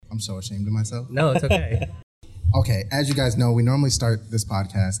I'm so ashamed of myself. No, it's okay. Okay, as you guys know, we normally start this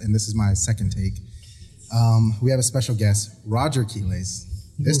podcast, and this is my second take. We have a special guest, Roger Quiles.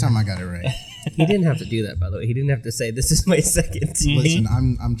 This time I got it right. He didn't have to do that, by the way. He didn't have to say, this is my second. Listen,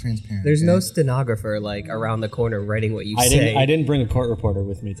 I'm transparent. There's no stenographer, like, around the corner writing what you say. I didn't bring a court reporter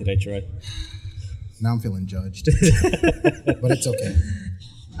with me today, Troy. Now I'm feeling judged. But it's okay.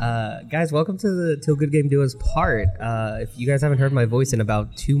 Guys, welcome to the Till Good Game Do Us part. If you guys haven't heard my voice in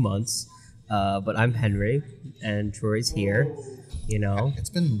about 2 months, but I'm Henry, and Troy's here. You know, it's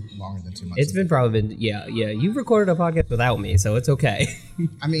been longer than 2 months. It's been probably yeah. You've recorded a podcast without me, so it's okay.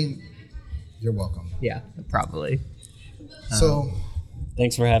 I mean, you're welcome. Yeah, probably. So,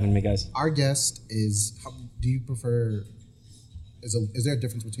 thanks for having me, guys. Our guest is. Do you prefer? Is there a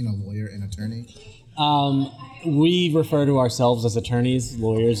difference between a lawyer and attorney? We refer to ourselves as attorneys.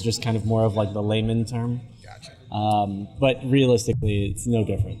 Lawyers, just kind of more of like the layman term. Gotcha. But realistically, it's no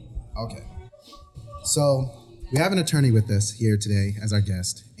different. Okay. So we have an attorney with us here today as our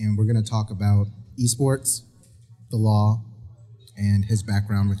guest, and we're going to talk about esports, the law, and his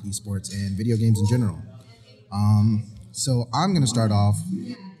background with esports and video games in general. So I'm going to start off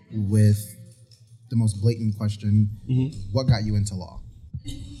with the most blatant question. Mm-hmm. What got you into law?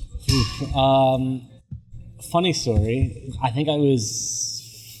 Funny story. I think I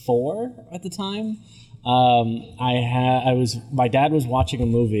was 4 at the time. My dad was watching a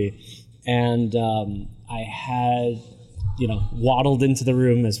movie, and I had, waddled into the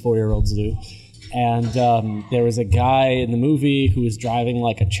room as 4-year-olds do. And there was a guy in the movie who was driving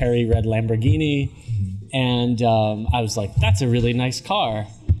like a cherry red Lamborghini. And I was like, that's a really nice car.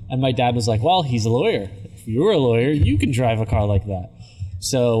 And my dad was like, well, he's a lawyer. If you're a lawyer, you can drive a car like that.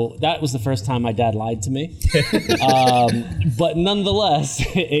 So that was the first time my dad lied to me. But nonetheless,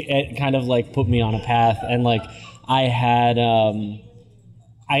 it kind of like put me on a path. And like I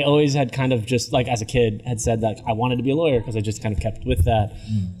always had kind of just like as a kid had said that I wanted to be a lawyer because I just kind of kept with that.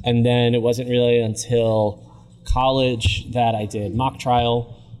 And then it wasn't really until college that I did mock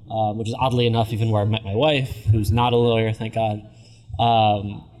trial, which is oddly enough even where I met my wife, who's not a lawyer, thank God.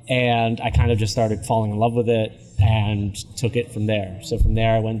 And I kind of just started falling in love with it and took it from there. So from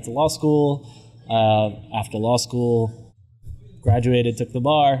there I went to law school. After law school, graduated, took the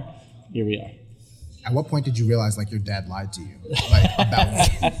bar. Here we are. At what point did you realize like your dad lied to you? Like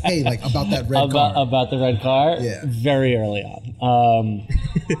about that red car? About the red car? Yeah. Very early on.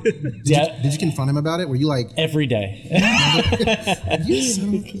 Did you confront him about it? Were you like... Every day.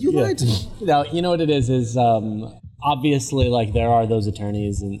 You lied to me. No, you know what it is obviously like there are those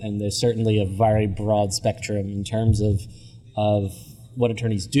attorneys and there's certainly a very broad spectrum in terms of what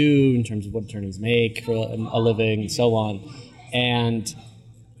attorneys do, in terms of what attorneys make for a living, and so on. And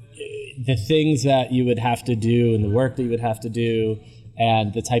the things that you would have to do and the work that you would have to do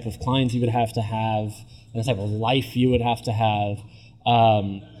and the type of clients you would have to have and the type of life you would have to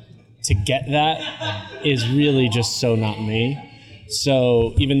get that is really just so not me.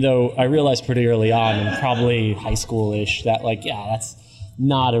 So even though I realized pretty early on and probably high school-ish that like, yeah, that's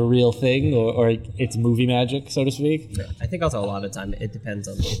not a real thing or it's movie magic, so to speak. Yeah. I think also a lot of the time it depends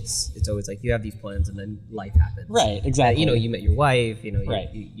on it's always like you have these plans and then life happens. Right, exactly. You met your wife, right.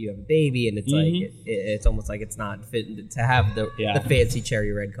 you have a baby and it's like it's almost like it's not fit to have the fancy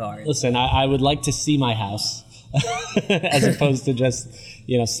cherry red car. Listen, I would like to see my house as opposed to just,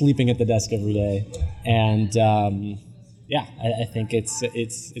 sleeping at the desk every day. And I think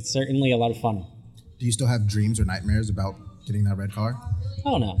it's certainly a lot of fun. Do you still have dreams or nightmares about getting that red car?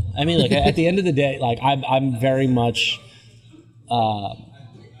 Oh no! I mean, like at the end of the day, like I'm very much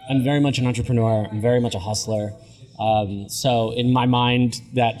an entrepreneur. I'm very much a hustler. So in my mind,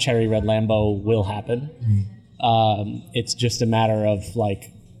 that cherry red Lambo will happen. It's just a matter of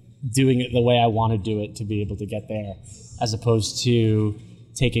like doing it the way I want to do it to be able to get there, as opposed to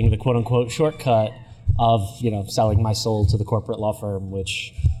taking the quote unquote shortcut of selling my soul to the corporate law firm,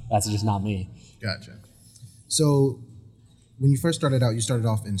 which that's just not me. Gotcha. So when you first started out, you started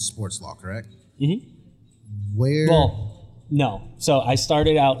off in sports law, correct? Mm-hmm. Where? Well, no. So I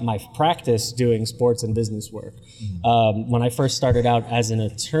started out my practice doing sports and business work. Mm-hmm. When I first started out as an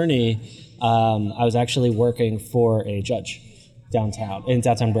attorney, I was actually working for a judge in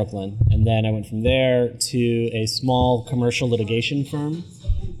downtown Brooklyn. And then I went from there to a small commercial litigation firm,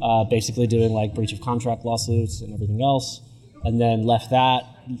 basically doing like breach of contract lawsuits and everything else. And then left that,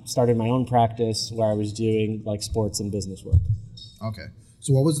 started my own practice where I was doing like sports and business work. Okay.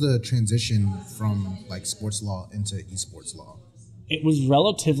 So what was the transition from like sports law into esports law? It was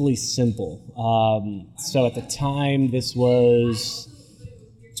relatively simple. So at the time, this was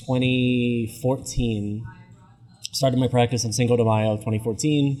 2014. Started my practice on Cinco de Mayo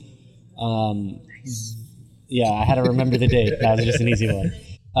 2014. Yeah, I had to remember the date. That was just an easy one.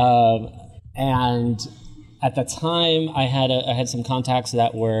 And at the time, I had some contacts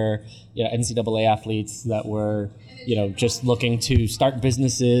that were NCAA athletes that were just looking to start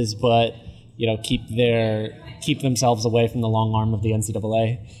businesses, but keep themselves away from the long arm of the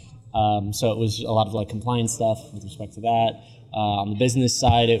NCAA. So it was a lot of like compliance stuff with respect to that. On the business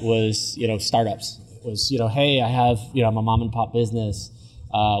side, it was startups. It was hey, I have I'm a mom and pop business.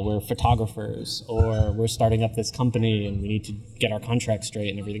 We're photographers, or we're starting up this company and we need to get our contract straight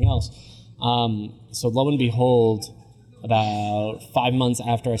and everything else. So lo and behold, about 5 months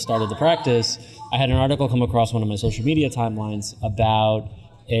after I started the practice, I had an article come across one of my social media timelines about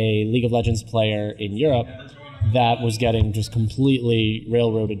a League of Legends player in Europe that was getting just completely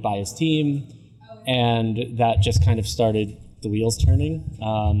railroaded by his team, and that just kind of started the wheels turning.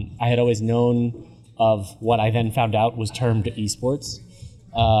 I had always known of what I then found out was termed esports.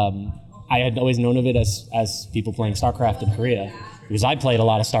 I had always known of it as people playing StarCraft in Korea, because I played a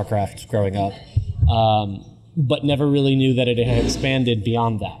lot of StarCraft growing up, but never really knew that it had expanded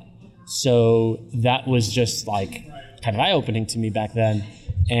beyond that. So that was just like kind of eye-opening to me back then.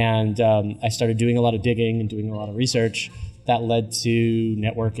 And I started doing a lot of digging and doing a lot of research that led to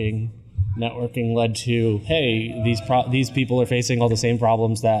networking. Networking led to, hey, these people are facing all the same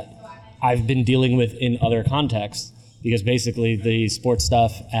problems that I've been dealing with in other contexts, because basically the sports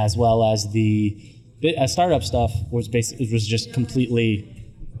stuff as well as the startup stuff was just completely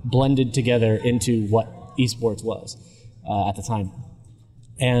blended together into what esports was at the time.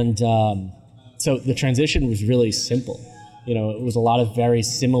 And so the transition was really simple. It was a lot of very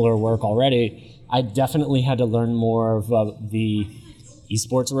similar work already. I definitely had to learn more of the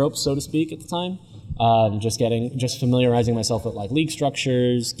esports ropes, so to speak, at the time. Just familiarizing myself with like league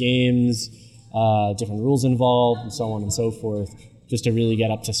structures, games, different rules involved, and so on and so forth, just to really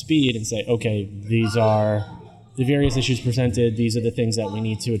get up to speed and say, okay, these are the various issues presented. These are the things that we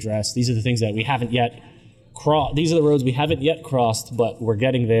need to address. These are the things that we haven't yet crossed. These are the roads we haven't yet crossed, but we're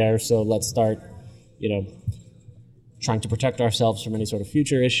getting there. So let's start, trying to protect ourselves from any sort of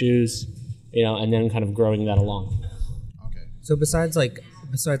future issues, and then kind of growing that along. Okay. So besides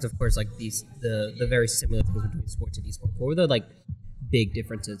of course like the very similar things between sports and esports, what were the like big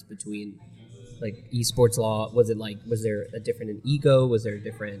differences between like esports law? Was there a different in ego? Was there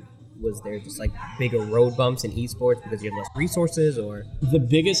just like bigger road bumps in esports because you have less resources? Or the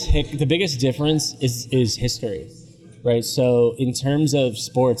biggest difference is history, right? So in terms of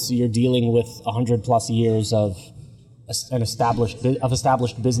sports, you're dealing with 100+ years of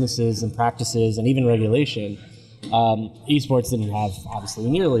established businesses and practices and even regulation. Esports didn't have obviously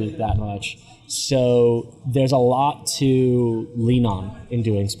nearly that much, so there's a lot to lean on in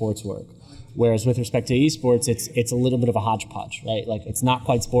doing sports work. Whereas with respect to esports, it's a little bit of a hodgepodge, right? Like it's not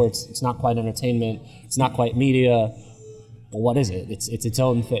quite sports, it's not quite entertainment, it's not quite media. But what is it? It's its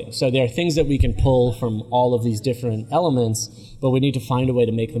own thing. So there are things that we can pull from all of these different elements, but we need to find a way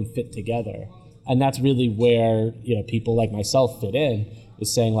to make them fit together. And that's really where people like myself fit in,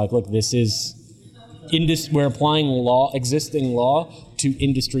 is saying like, look, this is we're applying existing law to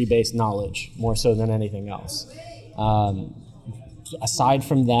industry-based knowledge more so than anything else. Aside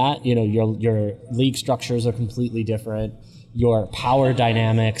from that, your league structures are completely different. Your power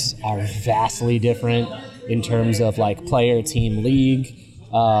dynamics are vastly different in terms of like player, team, league.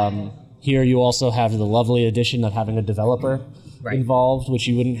 Here you also have the lovely addition of having a developer involved, which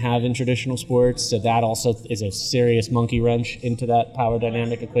you wouldn't have in traditional sports. So that also is a serious monkey wrench into that power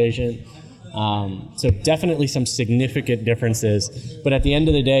dynamic equation. So definitely some significant differences. But at the end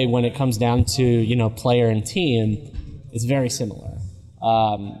of the day, when it comes down to, player and team, it's very similar.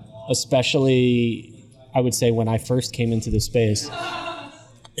 Especially, I would say, when I first came into this space,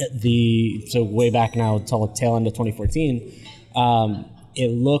 so way back now till the tail end of 2014,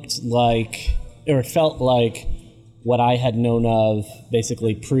 it looked like, or it felt like what I had known of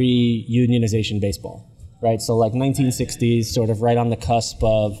basically pre-unionization baseball, right? So like 1960s, sort of right on the cusp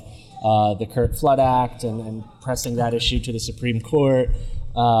of the Curt Flood Act and pressing that issue to the Supreme Court.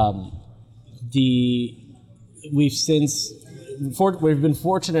 We've been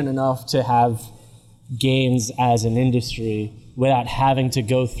fortunate enough to have games as an industry without having to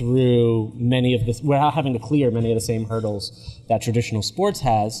go through without having to clear many of the same hurdles that traditional sports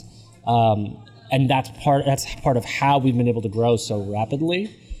has. And that's part of how we've been able to grow so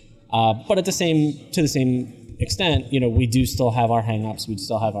rapidly. But to the same extent, we do still have our hangups, we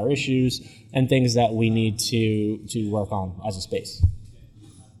still have our issues and things that we need to work on as a space.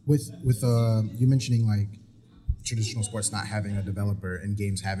 With you mentioning like traditional sports not having a developer and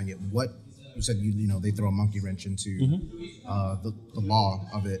games having it, what you said they throw a monkey wrench into the law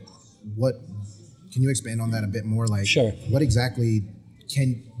of it. What can you expand on that a bit more? Like, Sure. What exactly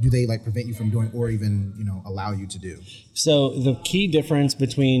do they like prevent you from doing, or even allow you to do? So the key difference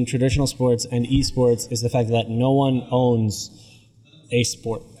between traditional sports and esports is the fact that no one owns a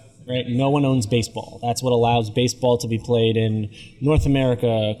sport, right? No one owns baseball. That's what allows baseball to be played in North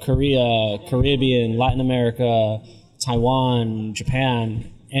America, Korea, Caribbean, Latin America, Taiwan, Japan,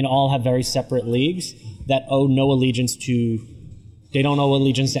 and all have very separate leagues that owe no allegiance to. They don't owe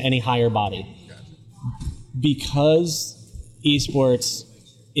allegiance to any higher body. Because esports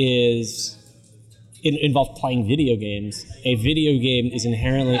involves playing video games, a video game is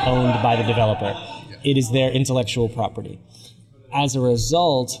inherently owned by the developer. It is their intellectual property. As a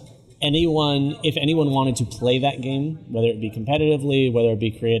result, if anyone wanted to play that game, whether it be competitively, whether it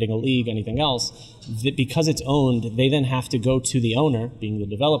be creating a league, anything else, because it's owned, they then have to go to the owner, being the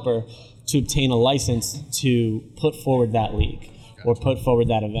developer, to obtain a license to put forward that league or put forward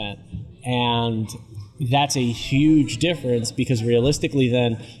that event. And that's a huge difference, because realistically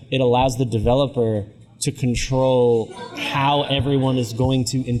then it allows the developer to control how everyone is going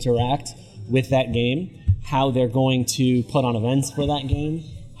to interact with that game, how they're going to put on events for that game.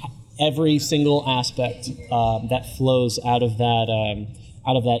 Every single aspect that flows out of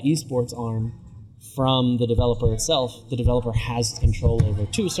that esports arm from the developer itself, the developer has control over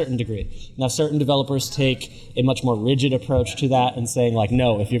to a certain degree. Now, certain developers take a much more rigid approach to that and saying, like,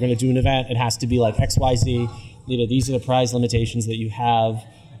 no, if you're going to do an event, it has to be like XYZ. These are the prize limitations that you have,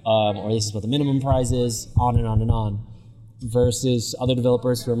 or this is what the minimum prize is, on and on and on. Versus other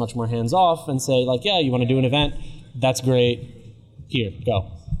developers who are much more hands-off and say, like, yeah, you want to do an event? That's great. Here,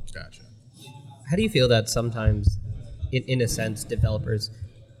 go. Gotcha. How do you feel that sometimes, in a sense, developers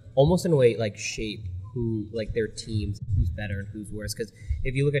almost in a way like shape who, like, their teams, who's better and who's worse? Because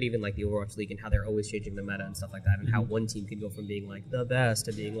if you look at even like the Overwatch League and how they're always changing the meta and stuff like that, and how one team can go from being like the best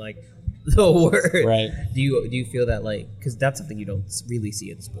to being like the worst. Right. Do you feel that, like, because that's something you don't really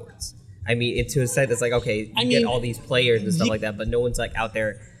see in sports? I mean, to a sense, it's like, okay, you get all these players and stuff like that, but no one's like out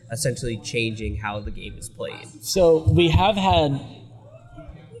there essentially changing how the game is played. So we have had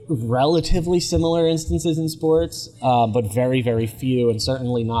relatively similar instances in sports, but very, very few, and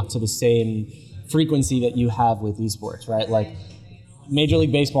certainly not to the same frequency that you have with esports, right? Like, Major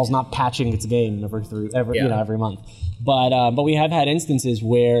League Baseball is not patching its game every month, but we have had instances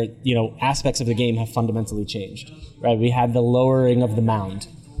where aspects of the game have fundamentally changed, right? We had the lowering of the mound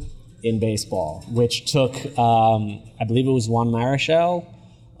in baseball, which took, I believe it was Juan Marichal,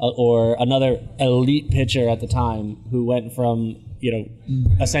 or another elite pitcher at the time, who went from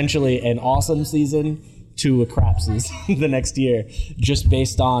essentially an awesome season to a crap season the next year, just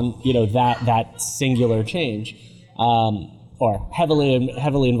based on that singular change, or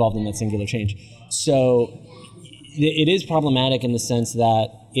heavily involved in that singular change. So it is problematic in the sense that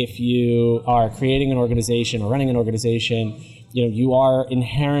if you are creating an organization or running an organization, you are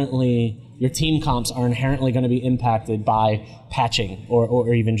inherently, your team comps are inherently going to be impacted by patching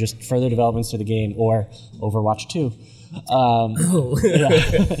or even just further developments to the game, or Overwatch 2.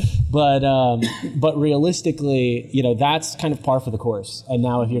 But realistically, that's kind of par for the course. And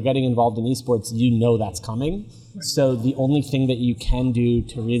now if you're getting involved in esports, that's coming. So the only thing that you can do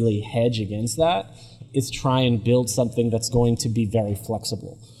to really hedge against that is try and build something that's going to be very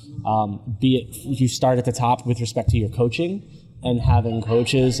flexible. Be it you start at the top with respect to your coaching, and having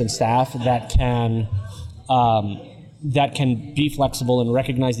coaches and staff that can be flexible and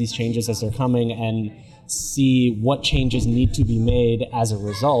recognize these changes as they're coming, and see what changes need to be made as a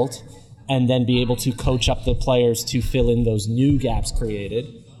result, and then be able to coach up the players to fill in those new gaps created,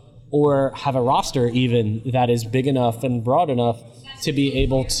 or have a roster even that is big enough and broad enough to be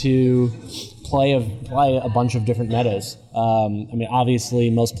able to play a bunch of different metas. I mean,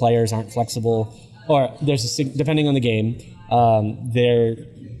 obviously most players aren't flexible, or depending on the game,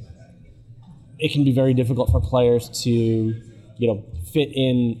 it can be very difficult for players to fit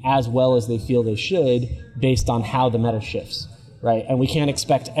in as well as they feel they should, based on how the meta shifts, right? And we can't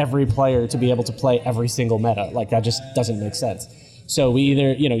expect every player to be able to play every single meta. Like, that just doesn't make sense. So you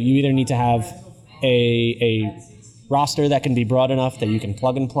either need to have a roster that can be broad enough that you can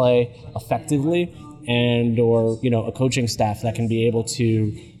plug and play effectively, or a coaching staff that can be able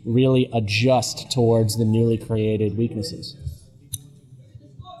to really adjust towards the newly created weaknesses.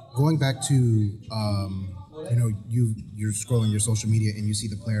 Going back to you're scrolling your social media and you see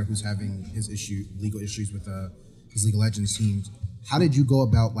the player who's having legal issues with his League of Legends teams. How did you go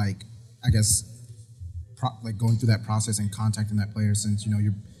about, like, I guess, going through that process and contacting that player, since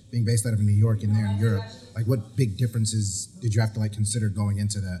you're being based out of New York and there in Europe, like what big differences did you have to like consider going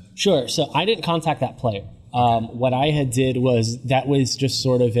into that? Sure. So I didn't contact that player. What I had did was that was just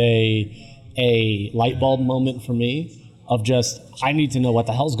sort of a light bulb moment for me of just, I need to know what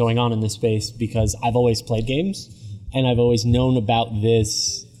the hell's going on in this space because I've always played games and I've always known about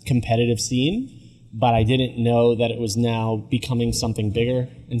this competitive scene, but I didn't know that it was now becoming something bigger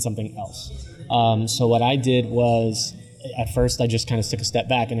and something else. So what I did was, at first I just kind of took a step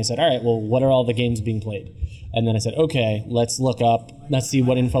back and I said, all right, well, what are all the games being played? And then I said, okay, let's see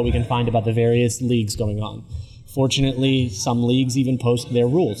what info we can find about the various leagues going on. Fortunately, some leagues even post their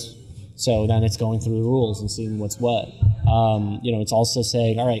rules. So then it's going through the rules and seeing what's what. It's also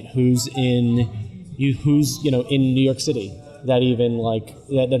saying, all right, who's in New York City that even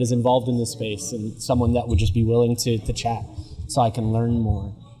that is involved in this space and someone that would just be willing to chat so I can learn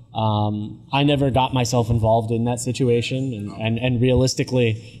more. I never got myself involved in that situation, and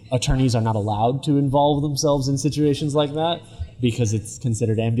realistically, attorneys are not allowed to involve themselves in situations like that because it's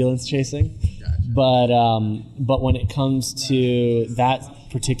considered ambulance chasing. Gotcha. But when it comes to that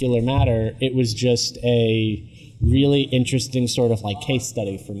particular matter, it was just a really interesting sort of like case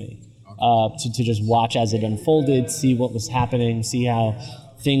study for me to just watch as it unfolded, see what was happening, see how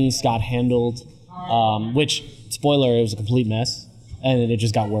things got handled. Which, spoiler, it was a complete mess. And then it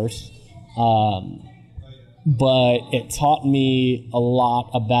just got worse. But it taught me a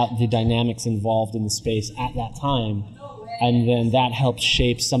lot about the dynamics involved in the space at that time. And then that helped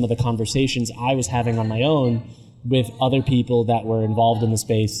shape some of the conversations I was having on my own with other people that were involved in the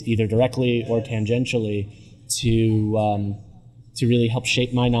space, either directly or tangentially, to really help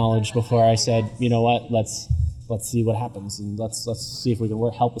shape my knowledge before I said, you know what, let's see what happens, and let's see if we can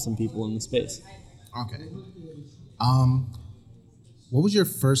help with some people in the space. Okay. What was your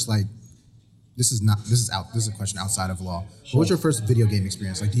first this is a question outside of law. Sure. What was your first video game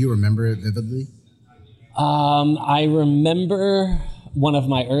experience? Like, do you remember it vividly? I remember one of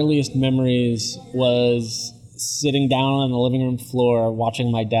my earliest memories was sitting down on the living room floor watching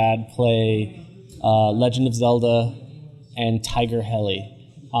my dad play Legend of Zelda and Tiger Heli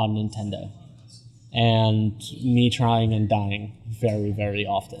on Nintendo, and me trying and dying very, very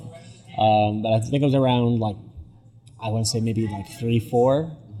often. But I think it was around I want to say maybe 3,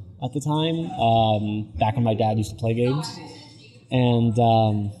 4 at the time, back when my dad used to play games. And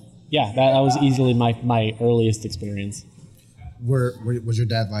that was easily my earliest experience. Was your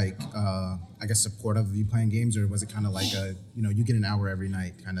dad supportive of you playing games, or was it kind of like you get an hour every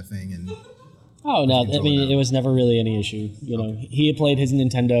night kind of thing? And oh no, I mean, it was never really any issue. He had played his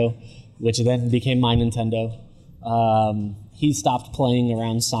Nintendo, which then became my Nintendo. He stopped playing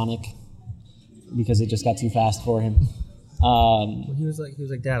around Sonic because it just got too fast for him. He was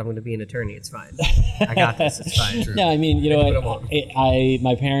like, Dad, I'm going to be an attorney. It's fine. I got this. It's fine. No, I mean,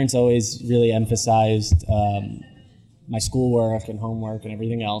 my parents always really emphasized my schoolwork and homework and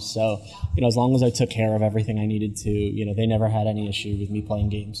everything else. So, as long as I took care of everything I needed to, they never had any issue with me playing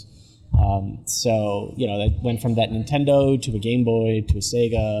games. That went from that Nintendo to a Game Boy to a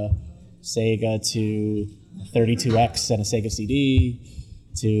Sega to 32X and a Sega CD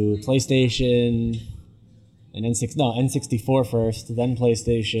to PlayStation, and N64 first, then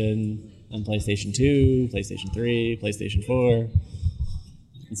PlayStation, then PlayStation 2, PlayStation 3, PlayStation 4,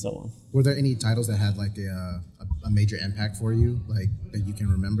 and so on. Were there any titles that had a major impact for you, that you can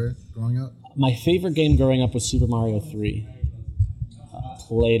remember growing up? My favorite game growing up was Super Mario 3.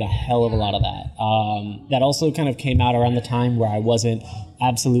 Played a hell of a lot of that. That also kind of came out around the time where I wasn't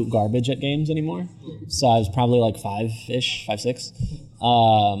absolute garbage at games anymore. So I was probably 5-ish, 5, 6.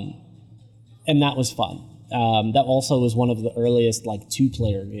 And that was fun. That also was one of the earliest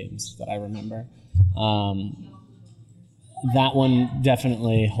 2-player games that I remember. That one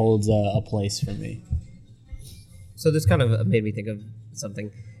definitely holds a place for me. So this kind of made me think of something.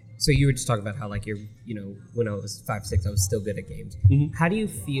 So you were just talking about how when I was 5, 6, I was still good at games. Mm-hmm. How do you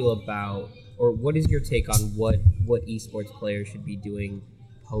feel about, or what is your take on what esports players should be doing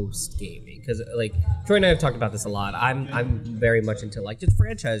post gaming? Because Troy and I have talked about this a lot. I'm very much into just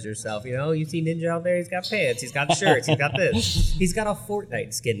franchise yourself. You see Ninja out there. He's got pants. He's got shirts. He's got this. He's got a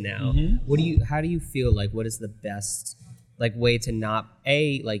Fortnite skin now. Mm-hmm. How do you feel what is the best way to not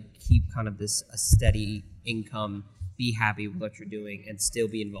keep kind of this a steady income, be happy with what you're doing, and still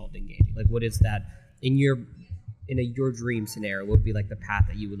be involved in gaming? What is that in your dream scenario? What would be the path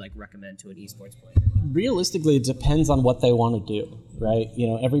that you would recommend to an esports player? Realistically, it depends on what they want to do, right?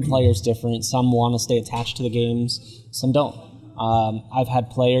 Every player is different. Some want to stay attached to the games, some don't. I've had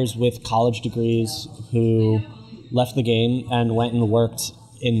players with college degrees who left the game and went and worked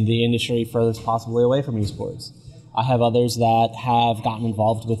in the industry furthest possibly away from esports. I have others that have gotten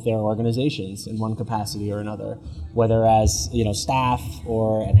involved with their organizations in one capacity or another, whether as staff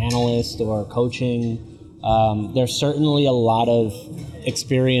or an analyst or coaching. There's certainly a lot of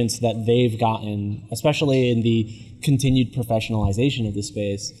experience that they've gotten, especially in the continued professionalization of the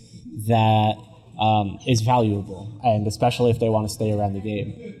space, that is valuable, and especially if they want to stay around the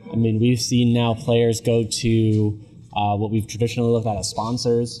game. I mean, we've seen now players go to what we've traditionally looked at as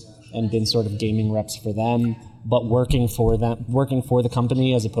sponsors and been sort of gaming reps for them, but working for the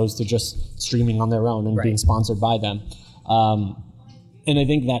company as opposed to just streaming on their own and being sponsored by them. And I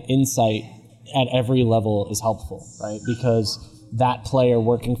think that insight at every level is helpful, right? Because that player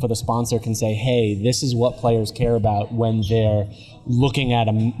working for the sponsor can say, hey, this is what players care about when they're looking at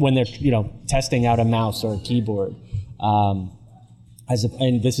when they're testing out a mouse or a keyboard. And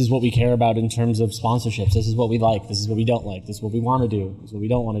this is what we care about in terms of sponsorships. This is what we like. This is what we don't like. This is what we want to do. This is what we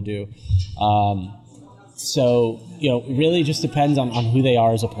don't want to do. So it really just depends on who they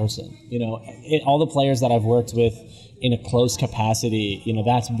are as a person. All the players that I've worked with in a close capacity,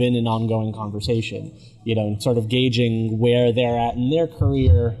 that's been an ongoing conversation, and sort of gauging where they're at in their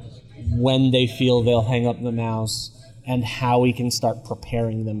career, when they feel they'll hang up the mouse, and how we can start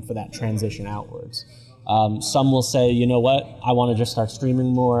preparing them for that transition outwards. Some will say, you know what, I want to just start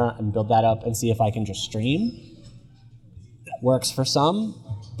streaming more and build that up and see if I can just stream. That works for some,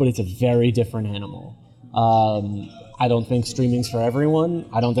 but it's a very different animal. I don't think streaming's for everyone.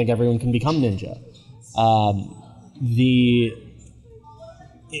 I don't think everyone can become Ninja.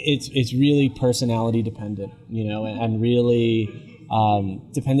 It's really personality dependent, and really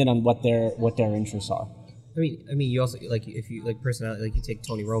dependent on what their interests are. I mean, you also if you personality, you take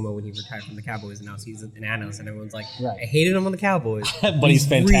Tony Romo when he retired from the Cowboys, and now he's an analyst, and everyone's like, I hated him on the Cowboys, but he's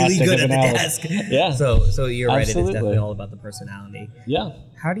fantastic really good as at an the analyst. desk. Yeah. So you're right. It is Absolutely. definitely all about the personality. Yeah.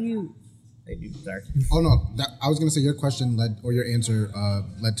 How do you? Sorry. Oh no, I was gonna say your question your answer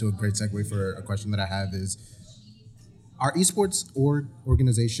led to a great segue for a question that I have is: are esports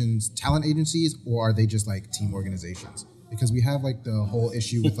organizations talent agencies, or are they just like team organizations? Because we have like the whole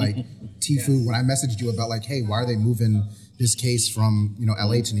issue with like Tfue. When I messaged you about like, hey, why are they moving this case from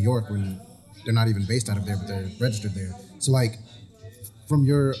LA to New York when they're not even based out of there, but they're registered there? So like, from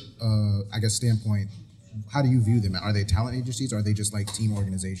your standpoint, how do you view them? Are they talent agencies, or are they just like team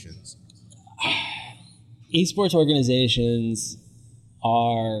organizations? Esports organizations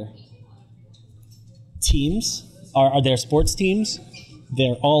are teams. Are their sports teams?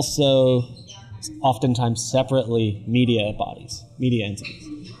 They're also oftentimes separately media bodies, media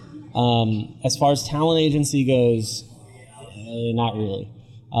entities. As far as talent agency goes, not really.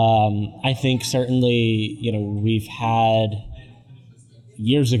 I think certainly, we've had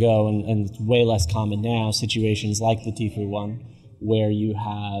years ago, and it's way less common now, situations like the Tfue one, where you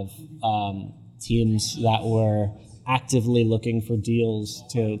have teams that were actively looking for deals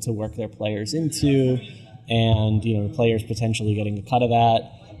to work their players into, and players potentially getting a cut of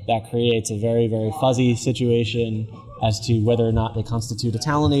that. That creates a very, very fuzzy situation as to whether or not they constitute a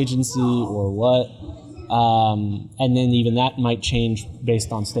talent agency or what. And then even that might change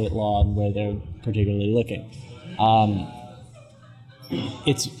based on state law and where they're particularly looking.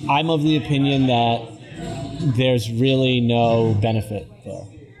 I'm of the opinion that there's really no benefit there,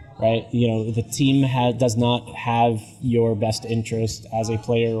 right? The team does not have your best interest as a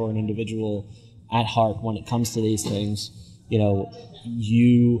player or an individual at heart when it comes to these things.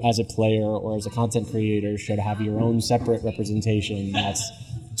 You as a player or as a content creator should have your own separate representation that's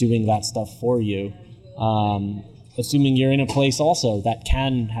doing that stuff for you. Assuming you're in a place also that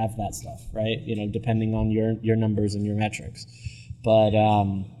can have that stuff, right? Depending on your numbers and your metrics. But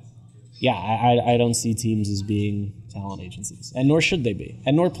I don't see teams as being talent agencies, and nor should they be,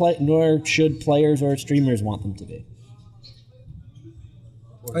 and nor should players or streamers want them to be.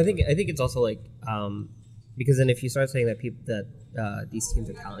 I think it's also like because then if you start saying that these teams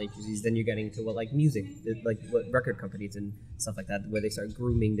are talent agencies, then you're getting to what music, like what record companies and stuff like that, where they start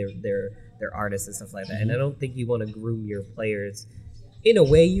grooming their artists and stuff like that. And I don't think you want to groom your players. In a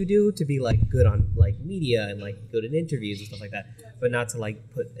way, you do to be good on media and good in interviews and stuff like that, but not to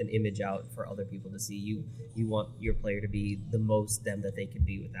put an image out for other people to see. You want your player to be the most them that they can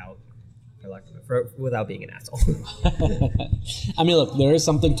be without being an asshole. I mean, look, there is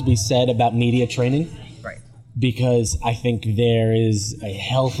something to be said about media training, right? Because I think there is a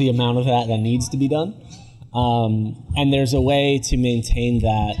healthy amount of that needs to be done, and there's a way to maintain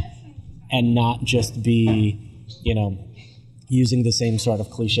that and not just be, using the same sort of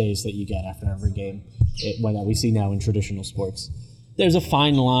cliches that you get after every game that we see now in traditional sports. There's a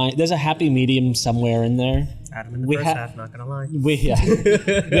fine line. There's a happy medium somewhere in there Adam in the We first ha- half, not gonna lie. we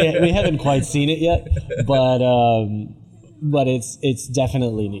haven't quite seen it yet, but it's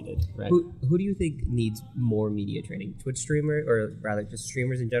definitely needed, right? Who do you think needs more media training? Twitch streamer, or rather just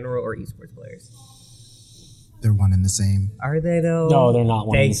streamers in general, or esports players? They're one and the same. Are they though? No, they're not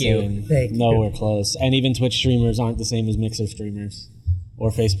one and the Thank you. same. Thank you. Nowhere close. And even Twitch streamers aren't the same as Mixer streamers or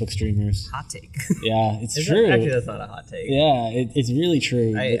Facebook streamers. Hot take. Yeah, it's Is true. that- actually, that's not a hot take. Yeah, it's really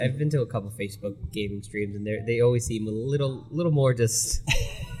true. I've been to a couple Facebook gaming streams, and they always seem a little more just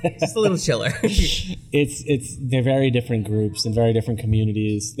a little chiller. They're very different groups and very different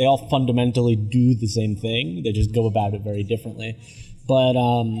communities. They all fundamentally do the same thing. They just go about it very differently. But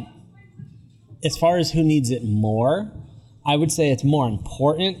as far as who needs it more, I would say it's more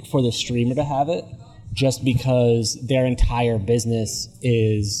important for the streamer to have it, just because their entire business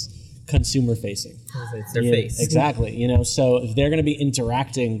is consumer facing. It's their Yeah, face. Exactly. So if they're going to be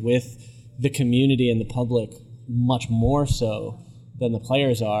interacting with the community and the public much more so than the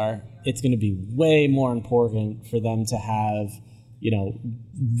players are, it's going to be way more important for them to have,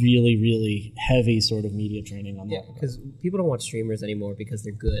 really, really heavy sort of media training on Yeah, that. because people don't watch streamers anymore because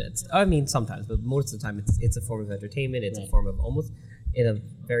they're good at. I mean, sometimes, but most of the time, it's a form of entertainment. It's a form of almost, in a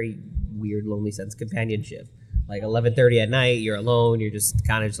very weird, lonely sense, companionship. Like 11:30 at night, you're alone. You're just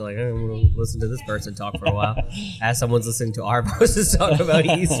kind of just like, I'm gonna listen to this person talk for a while, as someone's listening to our bosses talk about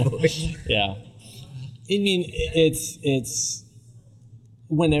esports. Yeah. I mean, it's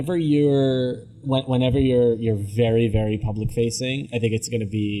whenever you're very, very public facing, I think it's going to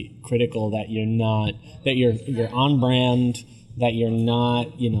be critical that you're on brand, that you're not,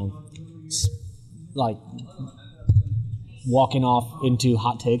 like walking off into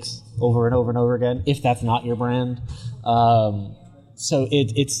hot takes over and over and over again, if that's not your brand. So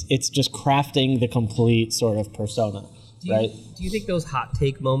it's just crafting the complete sort of persona, right? Do you think those hot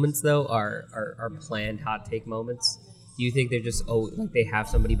take moments though are planned hot take moments? Do you think they're just like they have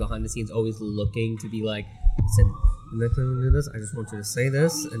somebody behind the scenes always looking to be like, listen, next time we do this, I just want you to say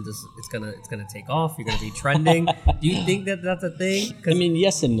this, and just it's gonna take off. You're gonna be trending. Do you think that's a thing? I mean,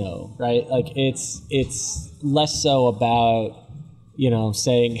 yes and no, right? Like it's less so about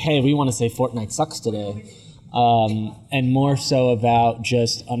saying, hey, we want to say Fortnite sucks today, and more so about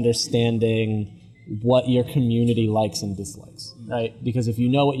just understanding what your community likes and dislikes, right? Because if you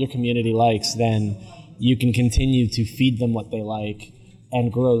know what your community likes, then you can continue to feed them what they like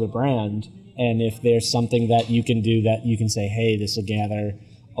and grow the brand. And if there's something that you can do that you can say, hey, this will gather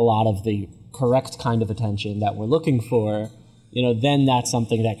a lot of the correct kind of attention that we're looking for, then that's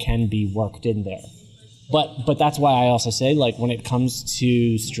something that can be worked in there. But that's why I also say, like, when it comes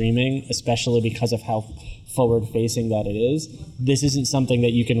to streaming, especially because of how forward-facing that it is, this isn't something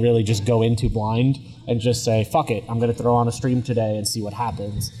that you can really just go into blind and just say, fuck it, I'm going to throw on a stream today and see what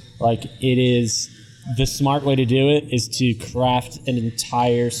happens. Like, it is, the smart way to do it is to craft an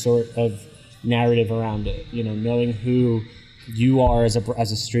entire sort of narrative around it, knowing who you are as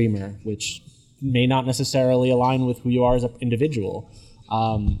a streamer, which may not necessarily align with who you are as an individual.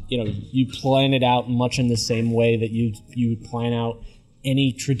 You plan it out much in the same way that you would plan out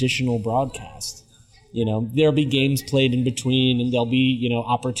any traditional broadcast. There'll be games played in between, and there'll be,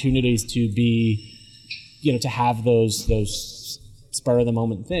 opportunities to be, to have those spur of the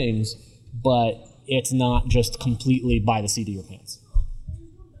moment things, but it's not just completely by the seat of your pants.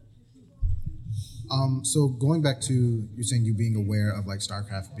 So going back to you saying you being aware of like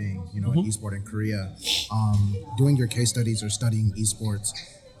StarCraft being, an esport in Korea, doing your case studies or studying esports,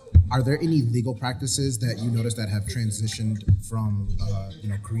 are there any legal practices that you notice that have transitioned from,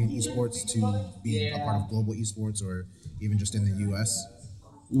 Korean esports to being a part of global esports or even just in the U.S.?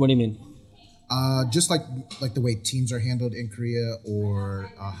 What do you mean? Just like the way teams are handled in Korea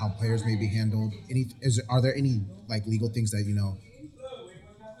or how players may be handled. Are there any like legal things that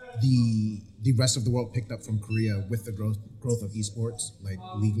the rest of the world picked up from Korea with the growth of esports, like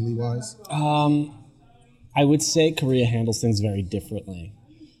legally wise? I would say Korea handles things very differently.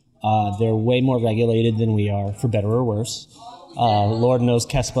 They're way more regulated than we are, for better or worse. Lord knows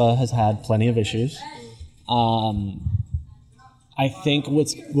KESPA has had plenty of issues. I think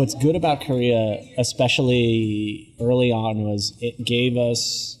what's good about Korea, especially early on, was it gave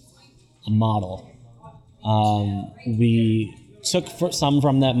us a model. We took some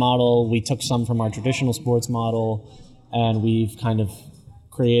from that model, we took some from our traditional sports model, and we've kind of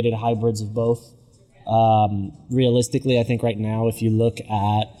created hybrids of both. Realistically, I think right now, if you look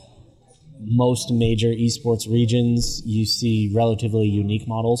at most major esports regions, you see relatively unique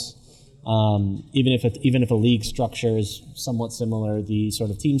models. Even if a league structure is somewhat similar, the sort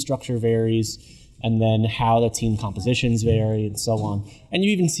of team structure varies. and then how the team compositions vary and so on. And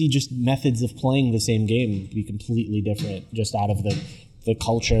you even see just methods of playing the same game be completely different just out of the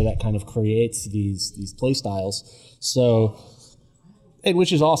culture that kind of creates these play styles. So, and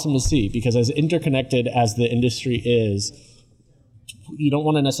which is awesome to see, because as interconnected as the industry is, you don't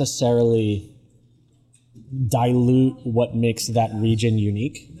want to necessarily dilute what makes that region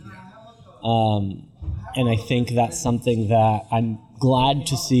unique. And I think that's something that I'm glad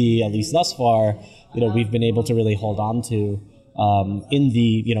to see, at least thus far, we've been able to really hold on to in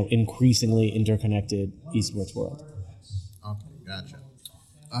the, increasingly interconnected esports world. Okay, gotcha.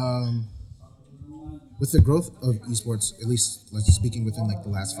 With the growth of esports, at least speaking within like the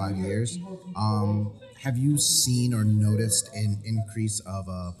last 5 years, have you seen or noticed an increase of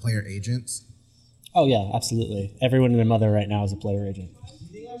player agents? Oh yeah, absolutely. Everyone and their mother right now is a player agent.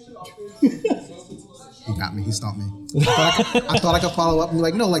 He got me. He stopped me. I thought I could follow up and be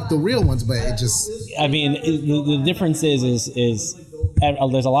like, no, like the real ones, but it just... I mean, the difference is there's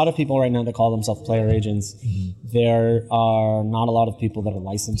a lot of people right now that call themselves player agents. Mm-hmm. There are not a lot of people that are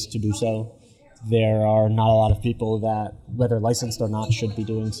licensed to do so. There are not a lot of people that, whether licensed or not, should be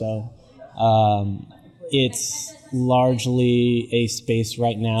doing so. It's largely a space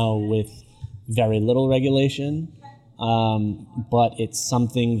right now with very little regulation. But it's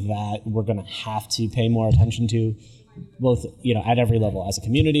something that we're going to have to pay more attention to, both at every level, as a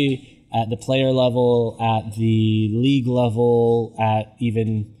community, at the player level, at the league level, at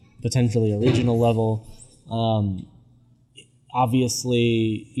even potentially a regional level.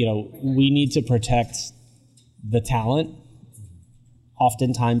 Obviously, we need to protect the talent,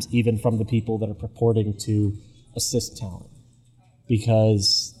 oftentimes even from the people that are purporting to assist talent,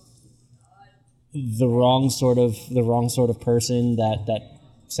 because the wrong sort of person that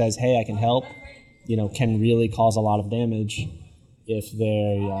says, "Hey, I can help," can really cause a lot of damage if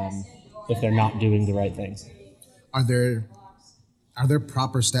they're not doing the right things. Are there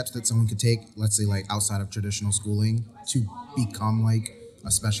proper steps that someone could take, let's say like outside of traditional schooling, to become like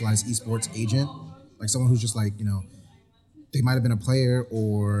a specialized esports agent? Like someone who's just like, they might have been a player,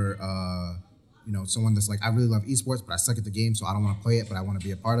 or someone that's like, I really love esports, but I suck at the game, so I don't want to play it, but I want to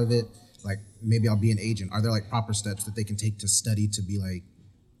be a part of it. Like, maybe I'll be an agent. Are there like proper steps that they can take to study to be like,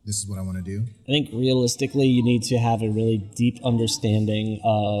 this is what I want to do? I think realistically, you need to have a really deep understanding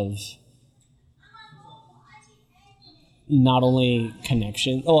of not only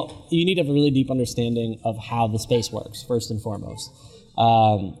connection. Oh, you need to have a really deep understanding of how the space works, first and foremost.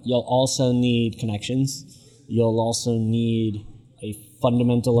 You'll also need connections. You'll also need a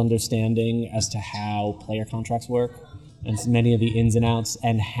fundamental understanding as to how player contracts work, and many of the ins and outs,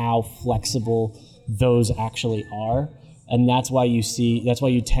 and how flexible those actually are. And that's why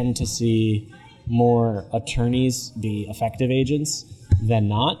you tend to see more attorneys be effective agents than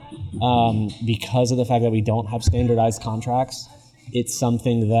not, because of the fact that we don't have standardized contracts. It's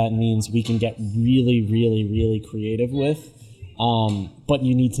something that means we can get really, really, really creative with, but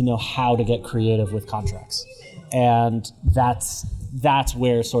you need to know how to get creative with contracts. And that's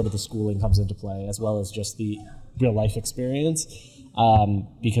where sort of the schooling comes into play, as well as just the real life experience,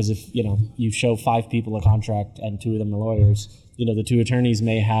 because if you show 5 people a contract and 2 of them are lawyers, the 2 attorneys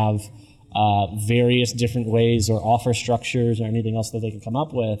may have various different ways or offer structures or anything else that they can come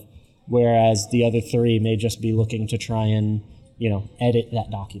up with, whereas the other 3 may just be looking to try and edit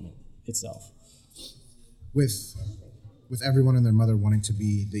that document itself. With everyone and their mother wanting to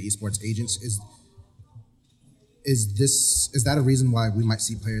be the esports agents, is that a reason why we might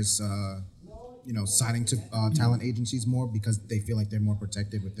see players signing to talent agencies more, because they feel like they're more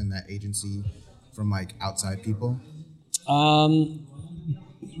protected within that agency from like outside people?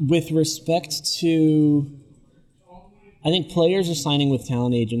 With respect to, I think players are signing with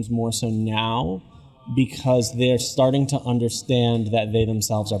talent agents more so now because they're starting to understand that they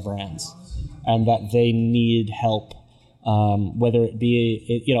themselves are brands and that they need help, whether it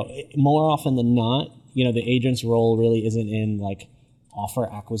be, more often than not, the agent's role really isn't in like offer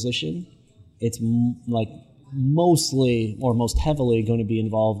acquisition. It's like mostly or most heavily going to be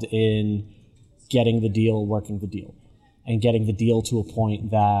involved in getting the deal, working the deal, and getting the deal to a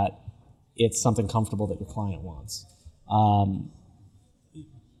point that it's something comfortable that your client wants.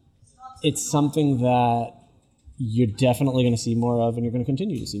 It's something that you're definitely going to see more of, and you're going to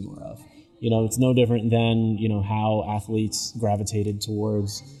continue to see more of. It's no different than, how athletes gravitated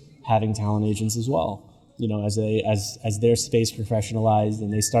towards having talent agents as well. As their space professionalized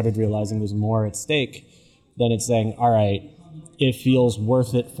and they started realizing there's more at stake, then it's saying, all right, it feels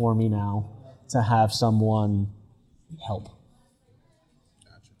worth it for me now to have someone help.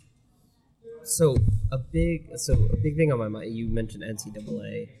 Gotcha. So a big thing on my mind. You mentioned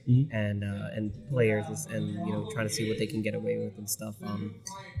NCAA and players and trying to see what they can get away with and stuff.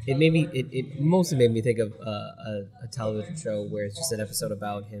 It mostly made me think of a television show where it's just an episode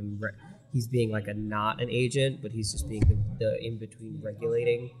about him. He's being like not an agent, but he's just being the in between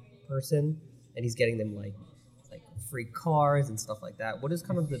regulating person, and he's getting them like free cars and stuff like that. What is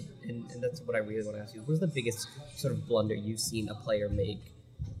kind of and that's what I really want to ask you. What is the biggest sort of blunder you've seen a player make?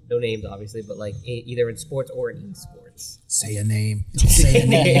 No names, obviously, but like either in sports or in esports. Say a name. Don't say a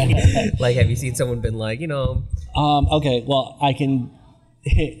name. Like, have you seen someone been like, Okay, well, I can.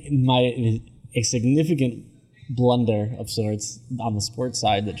 A significant blunder of sorts on the sports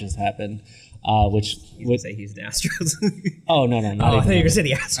side that just happened, which would say he's the Astros. Oh no, not I thought you were even going to say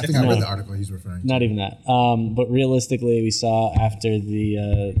the Astros. I think I read the article he's referring to. not even that. But realistically, we saw after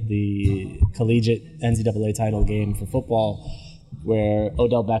the collegiate NCAA title game for football, where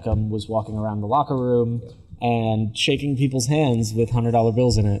Odell Beckham was walking around the locker room and shaking people's hands with $100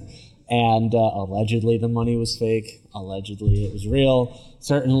 bills in it. And allegedly the money was fake. Allegedly it was real.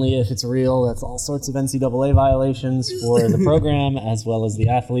 Certainly if it's real, that's all sorts of NCAA violations for the program as well as the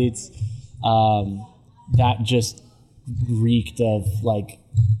athletes. That just reeked of, like,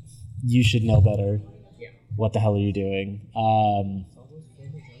 you should know better. What the hell are you doing?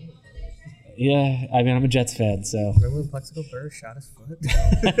 Yeah, I mean, I'm a Jets fan, so. Remember when Plexico Burr shot his foot?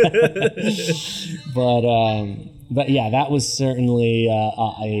 But yeah, that was certainly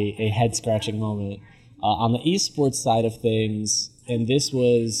a head-scratching moment. On the esports side of things, and this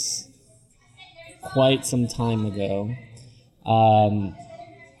was quite some time ago,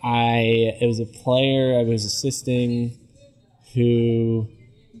 it was a player I was assisting who,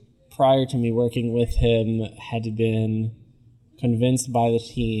 prior to me working with him, had been convinced by the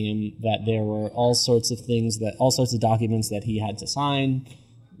team that there were all sorts of documents that he had to sign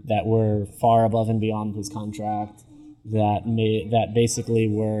that were far above and beyond his contract, that basically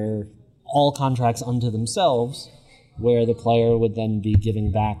were all contracts unto themselves, where the player would then be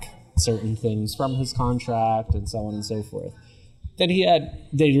giving back certain things from his contract and so on and so forth. They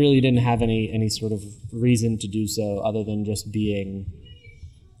really didn't have any sort of reason to do so other than just being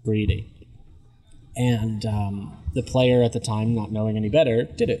greedy. And the player at the time, not knowing any better,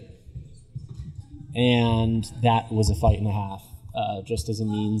 did it. And that was a fight and a half, just as a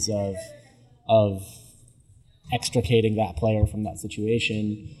means of extricating that player from that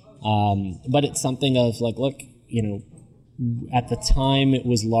situation. But it's something of like, look, at the time it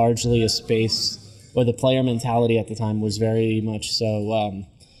was largely a space, or the player mentality at the time was very much so,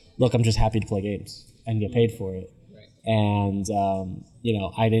 look, I'm just happy to play games and get paid for it. And,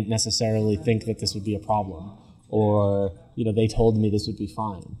 I didn't necessarily think that this would be a problem, or, they told me this would be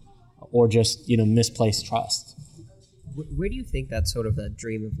fine, or just, misplaced trust. Where do you think that sort of that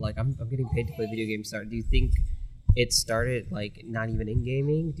dream of like, I'm getting paid to play video games started? Do you think it started like not even in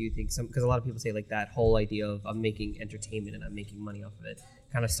gaming? Do you think because a lot of people say like that whole idea of I'm making entertainment and I'm making money off of it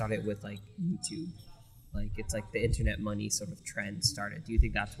kind of started with like YouTube, like it's like the internet money sort of trend started. Do you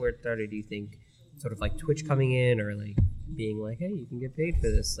think that's where it started? Do you think sort of like Twitch coming in, or like being like, hey, you can get paid for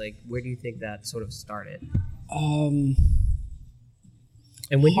this? Like, where do you think that sort of started? And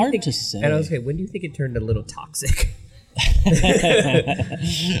when hard do you think, to say. And I was okay, when do you think it turned a little toxic?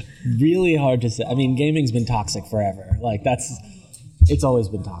 Really hard to say. I mean, gaming's been toxic forever. Like it's always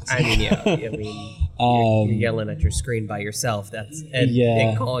been toxic. I mean, yeah. I mean, you're yelling at your screen by yourself.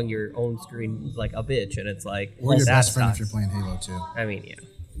 And calling your own screen like a bitch, and it's like, or your best friend if you're playing Halo too. I mean, yeah.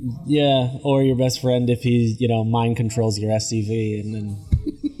 Yeah, or your best friend if he, mind controls your SCV and then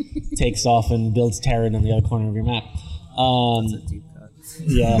takes off and builds Terran in the other corner of your map. That's a deep cut.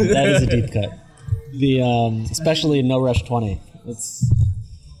 Yeah, that is a deep cut. Especially in No Rush 20.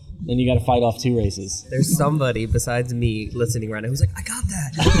 Then you got to fight off 2 races. There's somebody besides me listening right now who's like, I got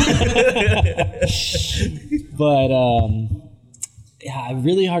that. But yeah,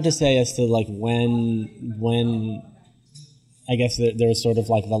 really hard to say as to like when I guess there's sort of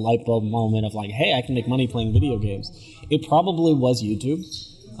like the light bulb moment of like, hey, I can make money playing video games. It probably was YouTube.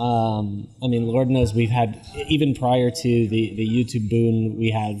 I mean, Lord knows we've had, even prior to the YouTube boom,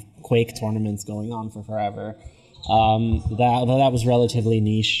 we had Quake tournaments going on for forever. That was relatively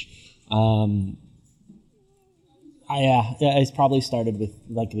niche. It's probably started with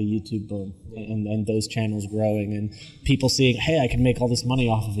like the YouTube boom and those channels growing and people seeing, hey, I can make all this money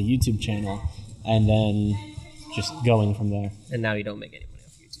off of a YouTube channel, and then just going from there. And now you don't make any money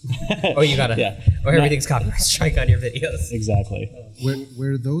off YouTube. Or you gotta, or everything's copyright strike on your videos. Exactly.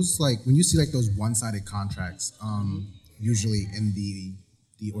 Where those, like, when you see like those one-sided contracts, usually in the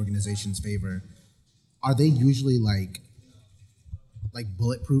organization's favor, are they usually like like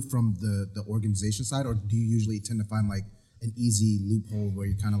bulletproof from the organization side, or do you usually tend to find like an easy loophole where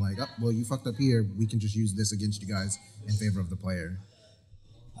you're kind of like, oh, well, you fucked up here, we can just use this against you guys in favor of the player?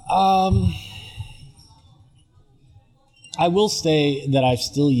 I will say that I've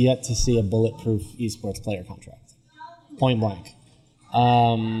still yet to see a bulletproof esports player contract, point blank.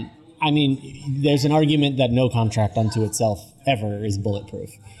 I mean, there's an argument that no contract unto itself ever is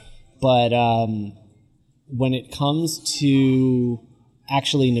bulletproof. But when it comes to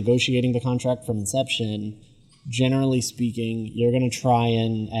actually negotiating the contract from inception, generally speaking, you're going to try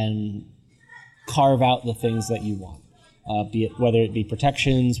and carve out the things that you want, be it whether it be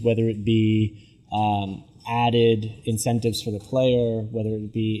protections, whether it be added incentives for the player, whether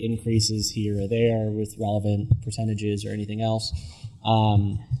it be increases here or there with relevant percentages or anything else.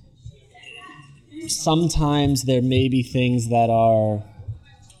 Sometimes there may be things that are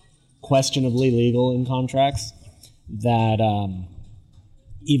questionably legal in contracts that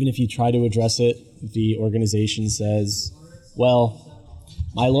even if you try to address it, the organization says, well,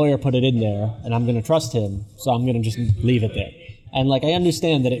 my lawyer put it in there and I'm going to trust him, so I'm going to just leave it there. And like, I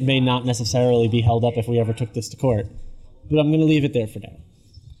understand that it may not necessarily be held up if we ever took this to court, but I'm going to leave it there for now.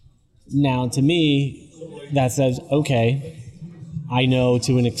 Now, to me, that says, okay, I know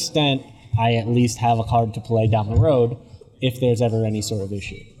to an extent I at least have a card to play down the road if there's ever any sort of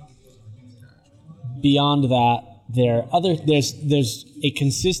issue. Beyond that, there's a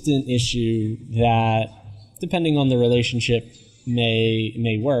consistent issue that, depending on the relationship,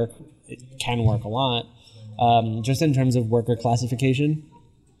 may work. It can work a lot, just in terms of worker classification,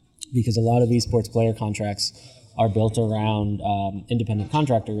 because a lot of esports player contracts are built around independent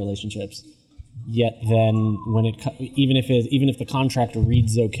contractor relationships. Yet then, even if the contract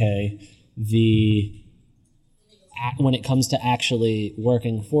reads okay, when it comes to actually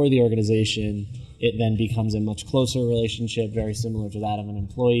working for the organization, it then becomes a much closer relationship, very similar to that of an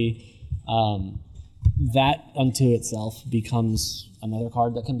employee. That unto itself becomes another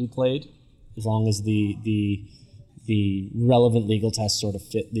card that can be played, as long as the relevant legal tests sort of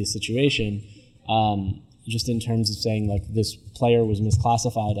fit the situation. Just in terms of saying, like, this player was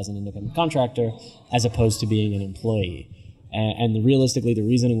misclassified as an independent contractor as opposed to being an employee. And realistically, the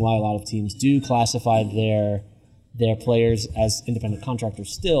reasoning why a lot of teams do classify their players as independent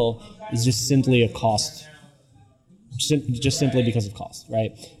contractors still is just simply a cost, just simply because of cost,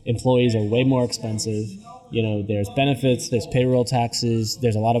 right? Employees are way more expensive. You know, there's benefits, there's payroll taxes,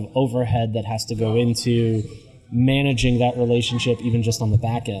 there's a lot of overhead that has to go into managing that relationship, even just on the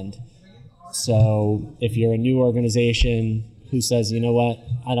back end. So if you're a new organization who says, you know what,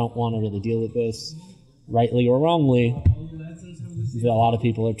 I don't want to really deal with this, rightly or wrongly, a lot of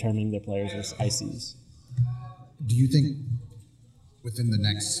people are terming their players as ICs. Do you think within the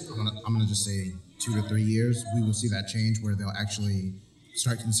next, I'm going to just say 2 to 3 years, we will see that change where they'll actually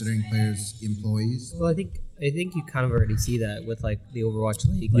start considering players employees? Well, I think you kind of already see that with like the Overwatch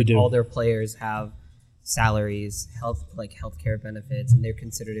League. Like, do. all their players have salaries, healthcare benefits, and they're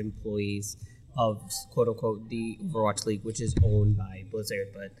considered employees of quote unquote the Overwatch League, which is owned by Blizzard.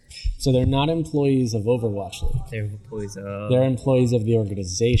 But So they're not employees of Overwatch League. they're employees of. They're employees of the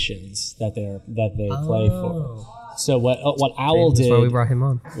organizations that they play for. So what Owl That's why we did, brought him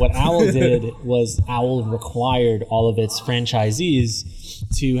on. what Owl did was Owl required all of its franchisees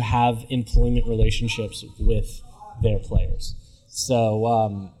to have employment relationships with their players.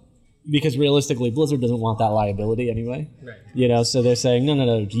 So because realistically, Blizzard doesn't want that liability anyway. Right. You know, so they're saying,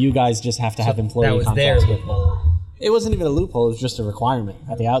 no, you guys just have to have employee That was their contracts with loophole. It wasn't even a loophole, it was just a requirement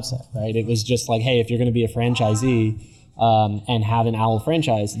at the outset, right? It was just like, hey, if you're going to be a franchisee and have an Owl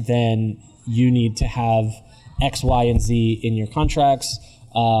franchise, then you need to have X, Y, and Z in your contracts.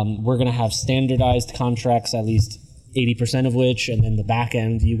 We're going to have standardized contracts, at least 80% of which, and then the back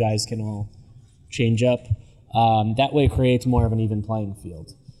end, you guys can all change up. That way it creates more of an even playing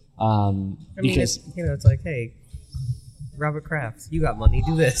field. I mean, Because it's like, hey, Robert Kraft, you got money,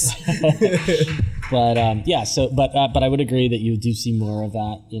 do this. But but I would agree that you do see more of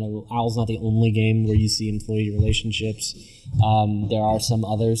that. You know, Owl's not the only game where you see employee relationships. There are some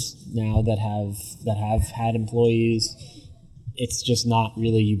others now that have had employees. It's just not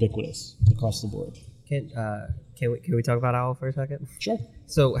really ubiquitous across the board. Can we talk about Owl for a second? Sure.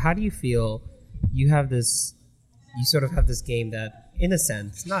 So how do you feel? You sort of have this game that, in a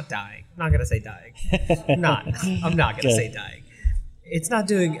sense, not dying. I'm not gonna say dying. I'm not gonna say dying. It's not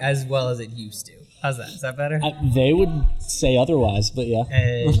doing as well as it used to. How's that? Is that better? They would say otherwise, but yeah.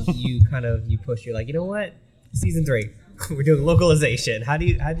 And you push. You're like, you know what? Season 3, we're doing localization. How do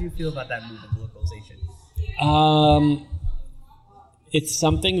you feel about that move of localization? It's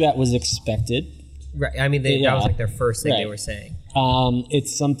something that was expected. Right. I mean, that was like their first thing they Right. were saying.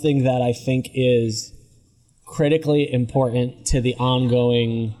 It's something that I think is critically important to the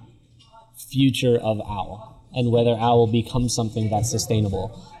ongoing future of OWL and whether OWL becomes something that's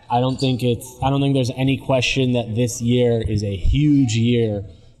sustainable. I don't think there's any question that this year is a huge year,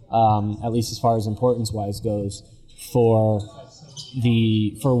 at least as far as importance-wise goes, for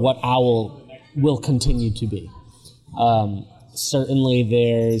what OWL will continue to be. Certainly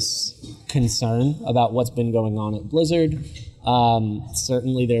there's concern about what's been going on at Blizzard.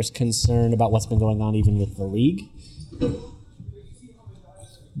 Certainly there's concern about what's been going on even with the league.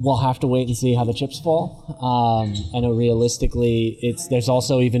 We'll have to wait and see how the chips fall. I know realistically, there's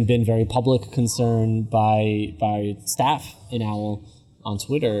also even been very public concern by staff in OWL on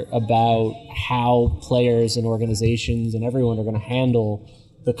Twitter about how players and organizations and everyone are going to handle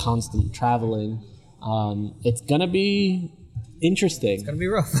the constant traveling. It's going to be interesting. It's gonna be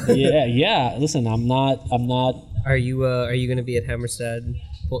rough. Yeah. Listen, I'm not. Are you gonna be at Hammerstead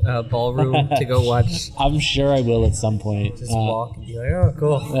ballroom to go watch? I'm sure I will at some point. Just walk and be like, oh,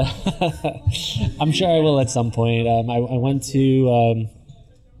 cool. I'm sure I will at some point. I went to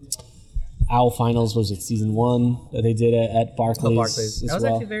OWL Finals. Was it season 1 that they did at Barclays? Barclays. That was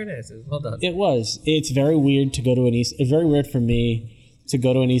actually very nice. It was well done. It was. It's very weird to go to it's very weird for me to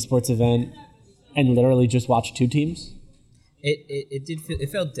go to an esports event and literally just watch 2 teams. It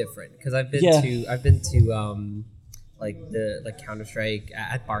felt different because I've been to the Counter-Strike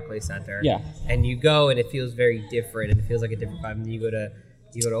at Barclays Center. Yeah. And you go and it feels very different and it feels like a different vibe. And you go to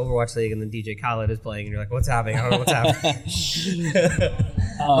Overwatch League and then DJ Khaled is playing and you're like, what's happening? I don't know what's happening.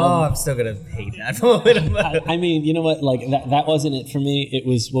 I'm still gonna hate that moment. I mean, you know what? Like that wasn't it for me. It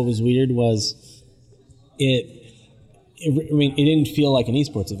was what was weird was it didn't feel like an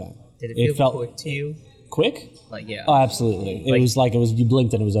esports event. Did it feel quick to you? Quick? Like, yeah. Oh, absolutely. It was you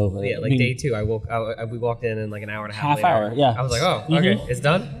blinked and it was over. Yeah, day 2, we walked in like an hour and a half. Half hour, yeah. I was like, oh, okay, it's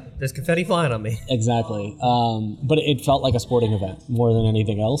done. There's confetti flying on me. Exactly. But it felt like a sporting event more than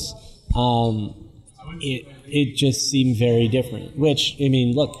anything else. It just seemed very different. Which, I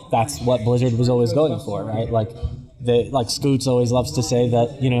mean, look, that's what Blizzard was always going for, right? Like Scoots always loves to say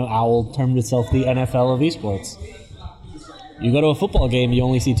that OWL termed itself the NFL of esports. You go to a football game, you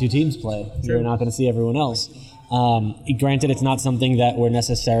only see 2 teams play. Sure. You're not going to see everyone else. Granted, it's not something that we're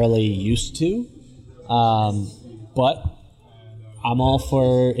necessarily used to, but I'm all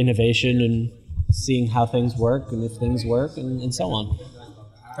for innovation and seeing how things work and if things work and so on.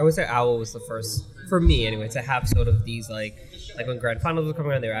 I would say OWL was the first, for me anyway, to have sort of these like when Grand Finals were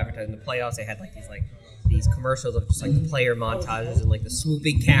coming around, they were advertising the playoffs. They had these commercials of just the player montages and the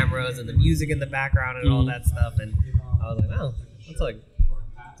swooping cameras and the music in the background and all that stuff. And I was like, wow,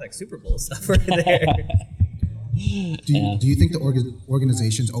 that's like Super Bowl stuff right there. Do you think the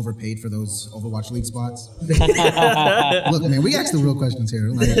organizations overpaid for those Overwatch League spots? Look, man, we asked the real questions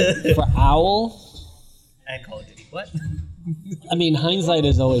here. For OWL and Call of Duty, what? I mean, hindsight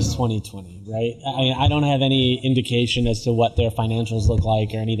is always 20/20, right? I don't have any indication as to what their financials look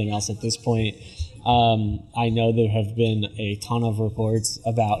like or anything else at this point. I know there have been a ton of reports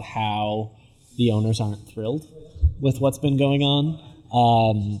about how the owners aren't thrilled with what's been going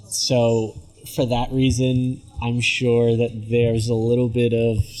on. So for that reason, I'm sure that there's a little bit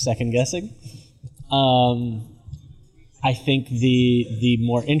of second guessing. I think the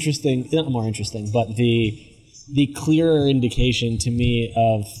more interesting, not more interesting, but the clearer indication to me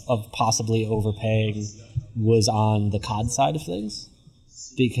of possibly overpaying was on the COD side of things,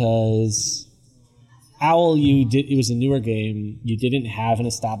 because OWL, it was a newer game. You didn't have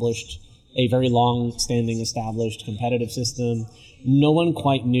a very long-standing established competitive system. No one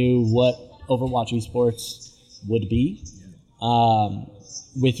quite knew what Overwatch esports would be.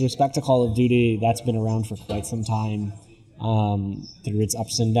 With respect to Call of Duty, that's been around for quite some time, through its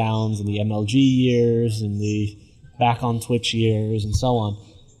ups and downs and the MLG years and the back on Twitch years and so on.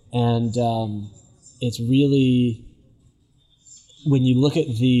 And it's really, when you look at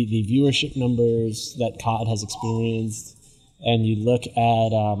the viewership numbers that COD has experienced, and you look at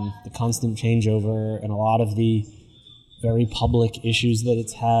the constant changeover and a lot of the very public issues that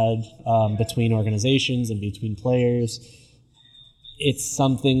it's had between organizations and between players, it's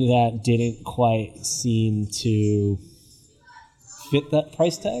something that didn't quite seem to fit that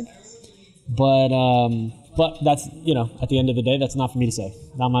price tag. But that's, at the end of the day, that's not for me to say.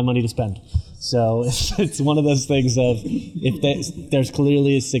 Not my money to spend. So it's one of those things of, if there's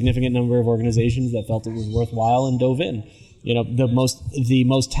clearly a significant number of organizations that felt it was worthwhile and dove in. The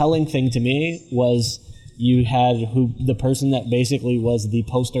most telling thing to me was you had the person that basically was the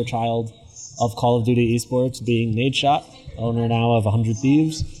poster child of Call of Duty esports being Nadeshot, owner now of 100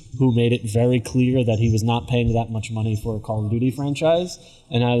 Thieves, who made it very clear that he was not paying that much money for a Call of Duty franchise.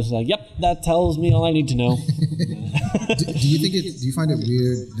 And I was like, yep, that tells me all I need to know. Do you think do you find it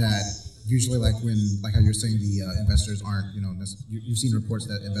weird that usually like when, like how you're saying the investors aren't, you've seen reports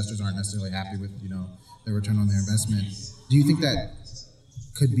that investors aren't necessarily happy with, their return on their investment. Do you think that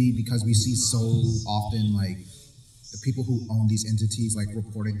could be because we see so often like the people who own these entities like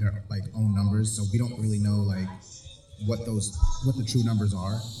reporting their like own numbers, so we don't really know like what the true numbers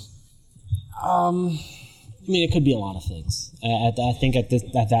are? I mean, it could be a lot of things. I think at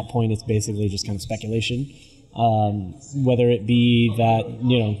that point, it's basically just kind of speculation. Whether it be that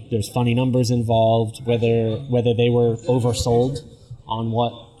there's funny numbers involved, whether they were oversold on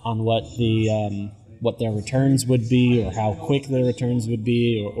what their returns would be, or how quick their returns would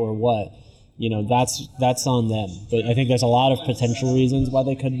be, or what, that's on them. But I think there's a lot of potential reasons why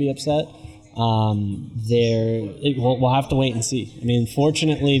they could be upset. We'll have to wait and see. I mean,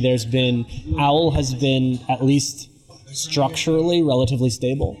 fortunately, Owl has been at least structurally relatively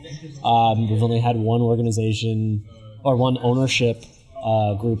stable. We've only had one organization or one ownership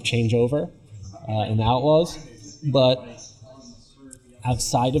group change over in the Outlaws, but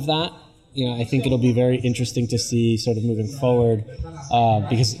outside of that, I think it'll be very interesting to see sort of moving forward,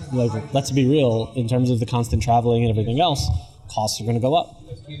 because let's be real, in terms of the constant traveling and everything else, costs are going to go up.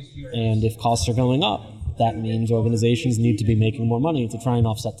 And if costs are going up, that means organizations need to be making more money to try and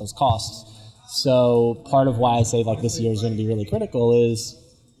offset those costs. So part of why I say like this year is going to be really critical is,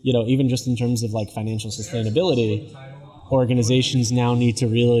 even just in terms of like financial sustainability, organizations now need to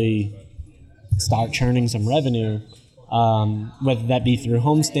really start churning some revenue, whether that be through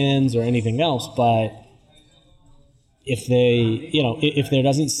homestands or anything else. But if there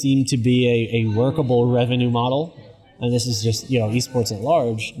doesn't seem to be a workable revenue model, and this is just esports at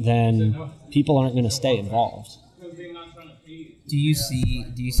large, then people aren't going to stay involved. Do you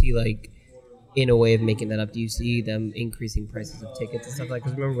see like, in a way of making that up, do you see them increasing prices of tickets and stuff like?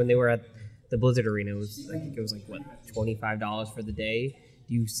 Because remember when they were at the Blizzard Arena, I think it was like what, $25 for the day.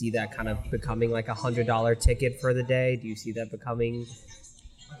 Do you see that kind of becoming like $100 ticket for the day? Do you see that becoming?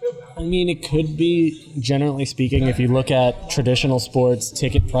 I mean, it could be, generally speaking, if you look at traditional sports,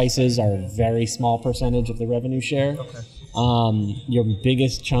 ticket prices are a very small percentage of the revenue share. Okay. Your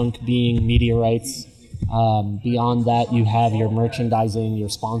biggest chunk being media rights. Beyond that, you have your merchandising, your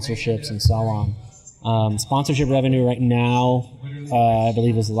sponsorships, and so on. Sponsorship revenue right now, I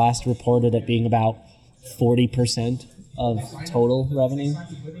believe was last reported at being about 40% of total revenue,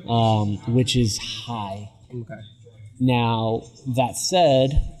 which is high. Okay. Now, that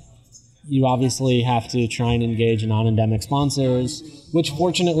said, you obviously have to try and engage non-endemic sponsors, which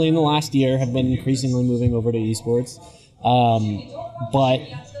fortunately in the last year have been increasingly moving over to esports. But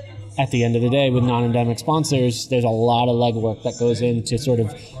at the end of the day, with non-endemic sponsors, there's a lot of legwork that goes into sort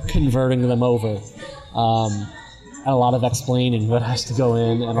of converting them over. And a lot of explaining what has to go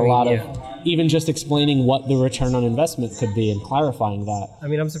in, and a lot of even just explaining what the return on investment could be and clarifying that. I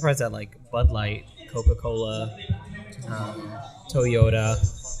mean, I'm surprised that like Bud Light, Coca-Cola, Toyota,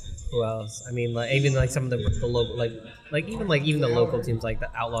 who else? I mean, like even like some of the local, even the local teams, like the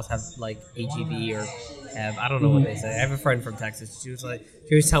Outlaws have like AGV or have, I don't know what they say. I have a friend from Texas. She was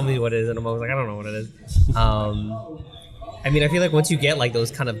telling me what it is, and I'm always like, I don't know what it is. I mean, I feel like once you get like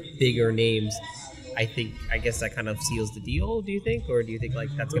those kind of bigger names, I guess that kind of seals the deal. Do you think, or do you think like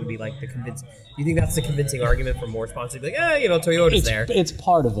that's going to be like the convince? Do you think that's the convincing argument for more sponsors? Like, Toyota's there. It's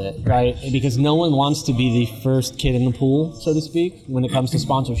part of it, right? Because no one wants to be the first kid in the pool, so to speak, when it comes to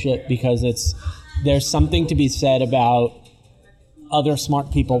sponsorship. Because there's something to be said about other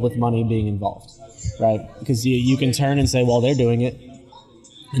smart people with money being involved, right? Because you can turn and say, well, they're doing it,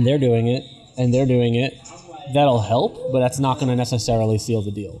 and they're doing it, and they're doing it. That'll help, but that's not going to necessarily seal the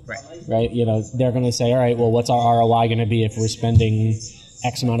deal. Right? They're going to say, all right, well, what's our ROI going to be if we're spending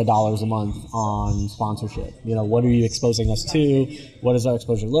X amount of dollars a month on sponsorship? What are you exposing us to? What does our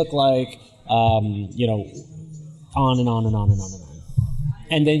exposure look like? On and on and on and on and on.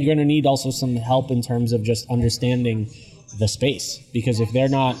 And then you're going to need also some help in terms of just understanding the space, because if they're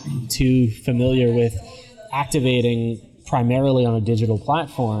not too familiar with activating primarily on a digital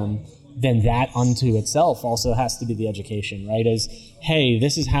platform, then that unto itself also has to be the education, right? Is, hey,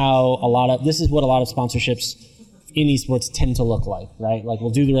 this is what a lot of sponsorships in esports tend to look like, right? Like,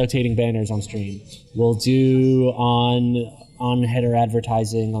 we'll do the rotating banners on stream. We'll do on header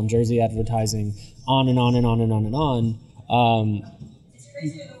advertising, on jersey advertising, on and on and on and on and on.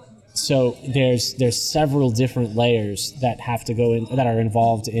 So there's several different layers that have to go in, that are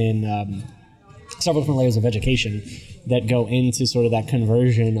involved in several different layers of education that go into sort of that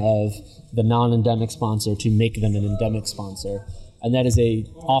conversion of the non-endemic sponsor to make them an endemic sponsor. and that is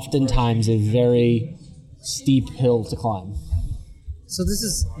oftentimes a very steep hill to climb. So this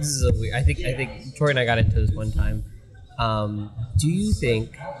is a weird. I think Troy and I got into this one time. Do you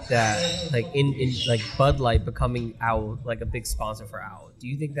think that like in like Bud Light becoming Owl like a big sponsor for Owl? Do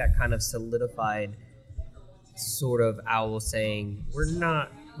you think that kind of solidified sort of Owl saying we're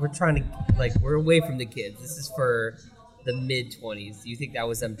trying to like we're away from the kids. This is for the mid-20s. Do you think that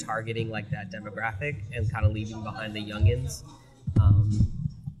was them targeting like that demographic and kind of leaving behind the youngins?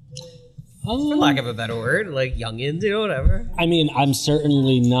 For lack of a better word, like youngins, whatever. I mean, I'm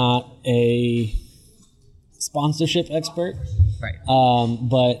certainly not a sponsorship expert, Right.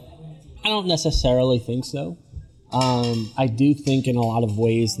 but I don't necessarily think so. I do think in a lot of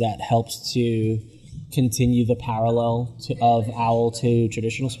ways that helps to continue the parallel of Owl to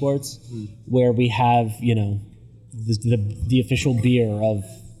traditional sports, where we have, the official beer of,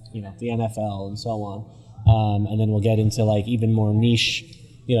 the NFL and so on. And then we'll get into like even more niche,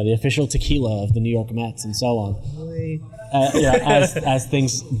 the official tequila of the New York Mets and so on. As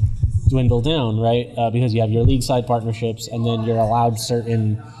things dwindle down, right? Because you have your league side partnerships and then you're allowed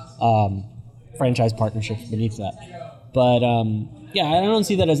certain franchise partnerships beneath that. But I don't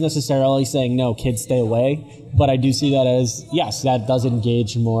see that as necessarily saying, no, kids stay away. But I do see that as, yes, that does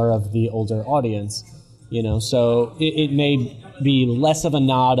engage more of the older audience, So it may be less of a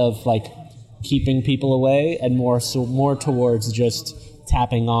nod of like keeping people away and more towards just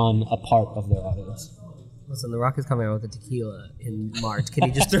tapping on a part of their audience. Listen, The Rock is coming out with a tequila in March.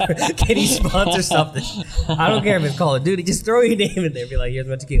 Can he sponsor something? I don't care if it's Call of Duty. Just throw your name in there. Be like, here's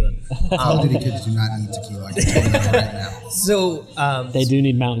my tequila. Call of Duty kids do not need tequila. I can tell you that right now. So they do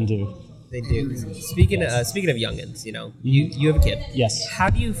need Mountain Dew. They do. Speaking of youngins, you have a kid. Yes. How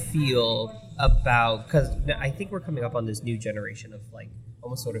do you feel about? Because I think we're coming up on this new generation of like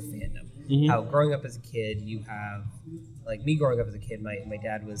almost sort of fandom. Mm-hmm. How growing up as a kid, you have like me growing up as a kid. My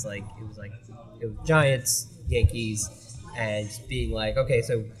dad was like it was Giants, Yankees, and being like, okay,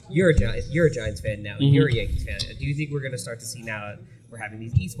 so you're a Giants fan now. Mm-hmm. You're a Yankees fan. Do you think we're going to start to see now that we're having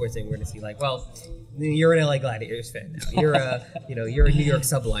these esports things? We're going to see like, well, you're an LA Gladiators fan now. You're you're a New York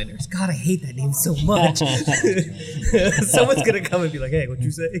Subliners. God, I hate that name so much. Someone's going to come and be like, hey, what'd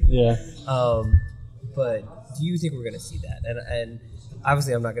you say? Yeah. But do you think we're going to see that? And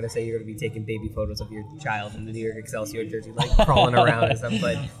obviously, I'm not going to say you're going to be taking baby photos of your child in the New York Excelsior jersey, like crawling around and stuff.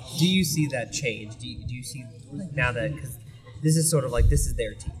 But do you see that change? Do you see like, now that because this is sort of like this is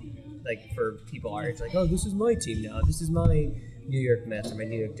their team, like for people our age, like this is my team now. This is my New York Mets or my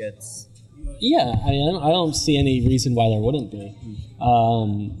New York Jets. Yeah, I mean, I don't see any reason why there wouldn't be,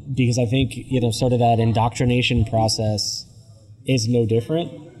 because I think sort of that indoctrination process is no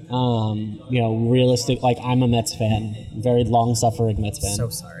different. Realistic. Like I'm a Mets fan, very long-suffering Mets fan. So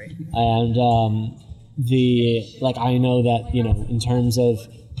sorry. And I know that in terms of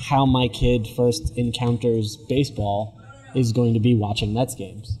how my kid first encounters baseball is going to be watching Mets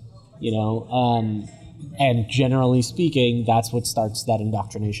games. And generally speaking, that's what starts that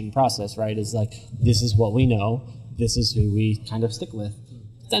indoctrination process, right? Is like this is what we know, this is who we kind of stick with.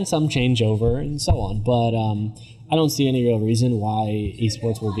 Then some change over and so on, but I don't see any real reason why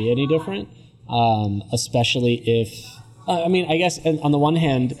esports will be any different, especially if, I guess on the one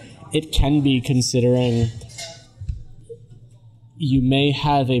hand, it can be considering you may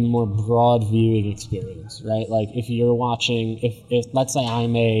have a more broad viewing experience, right? Like if you're watching, if let's say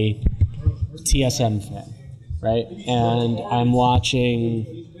I'm a TSM fan, right? And I'm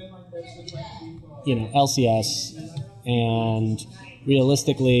watching, LCS and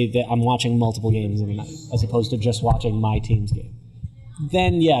realistically, I'm watching multiple games in a night as opposed to just watching my team's game.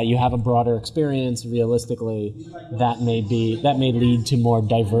 Then, you have a broader experience. Realistically, that may lead to more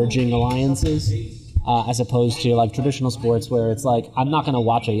diverging alliances as opposed to like traditional sports where it's like I'm not going to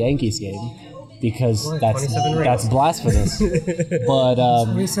watch a Yankees game because that's blasphemous. But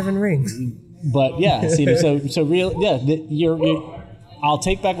 27 rings. But yeah, you're. I'll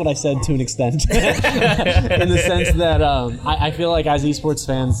take back what I said to an extent, in the sense that I feel like as esports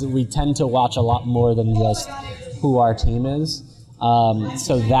fans, we tend to watch a lot more than just who our team is.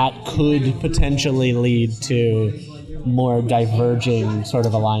 So that could potentially lead to more diverging sort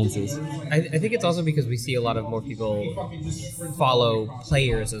of alliances. I think it's also because we see a lot of more people follow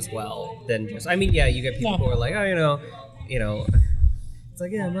players as well than just. You get people who are like, it's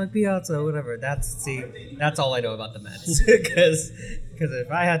like, Mike Piazza, whatever. That's all I know about the Mets. Because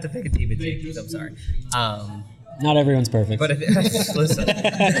if I had to pick a team, it's Yankees. I'm sorry. Not everyone's perfect. But listen,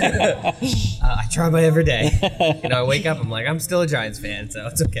 I try my every day. I wake up, I'm like, I'm still a Giants fan, so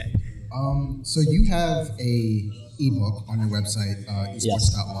it's okay. So you have a ebook on your website,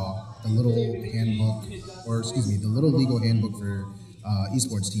 esports.law. the little handbook, or excuse me, the little legal handbook for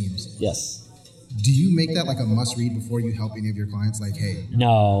esports teams. Yes. Do you make that like a must read before you help any of your clients? Like, hey,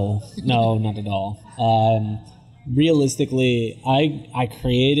 No, not at all. Realistically, I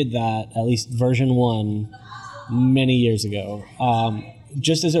created that, at least version 1, many years ago,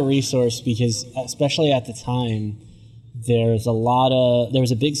 just as a resource, because especially at the time, there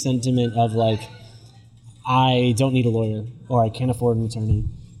was a big sentiment of like, I don't need a lawyer, or I can't afford an attorney,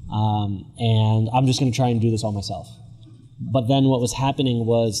 and I'm just going to try and do this all myself. But then what was happening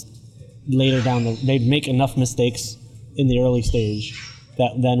was, later down they'd make enough mistakes in the early stage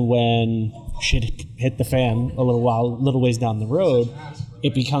that then when shit hit the fan a little ways down the road,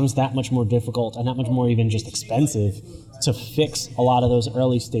 it becomes that much more difficult and that much more even just expensive to fix a lot of those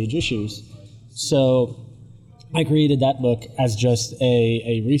early stage issues. So I created that book as just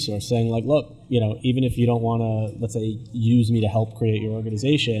a resource, saying like, look, even if you don't want to, let's say, use me to help create your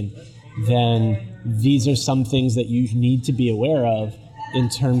organization, then these are some things that you need to be aware of in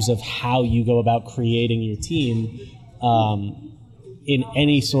terms of how you go about creating your team in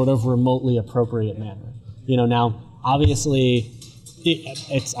any sort of remotely appropriate manner. Now, obviously,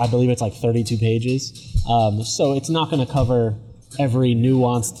 I believe it's like 32 pages, so it's not going to cover every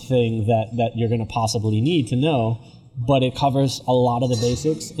nuanced thing that you're going to possibly need to know, but it covers a lot of the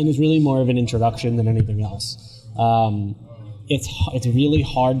basics and is really more of an introduction than anything else. It's really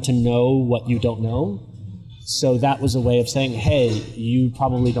hard to know what you don't know. So that was a way of saying, hey, you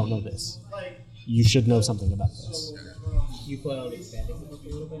probably don't know this. You should know something about this. You plan on expanding the book a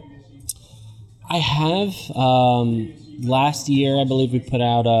little bit? I have. Last year, I believe we put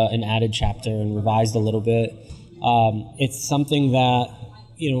out an added chapter and revised a little bit. It's something that,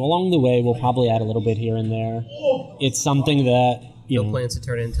 along the way, we'll probably add a little bit here and there. It's something that, No plans to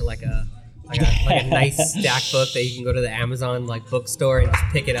turn it into like a nice stack book that you can go to the Amazon bookstore and just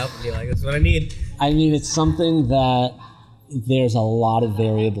pick it up and be like, that's what I need. I mean, it's something that there's a lot of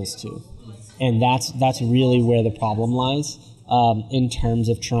variables to, and that's really where the problem lies, in terms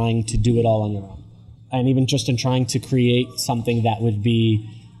of trying to do it all on your own, and even just in trying to create something that would be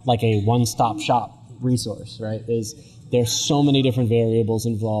like a one-stop shop resource. Right? There's so many different variables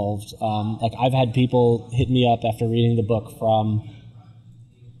involved. I've had people hit me up after reading the book from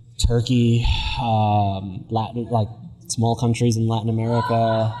Turkey, Latin, small countries in Latin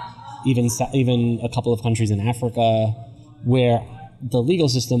America, even a couple of countries in Africa, where the legal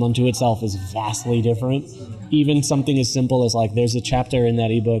system unto itself is vastly different. Even something as simple as there's a chapter in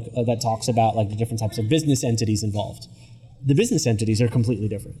that ebook that talks about the different types of business entities involved. The business entities are completely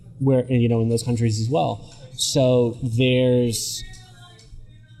different, where in those countries as well. So there's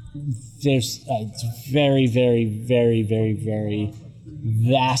a very, very, very, very, very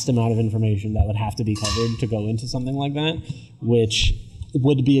vast amount of information that would have to be covered to go into something like that, which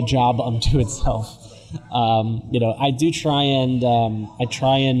would be a job unto itself. I do try and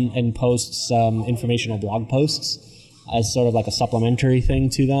post some informational blog posts as sort of like a supplementary thing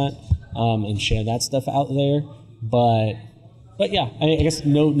to that, and share that stuff out there. But yeah, I guess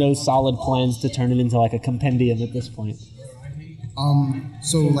no solid plans to turn it into a compendium at this point.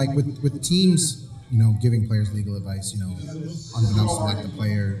 So with teams, giving players legal advice, unbeknownst to the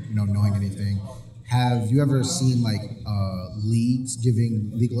player, knowing anything. Have you ever seen leagues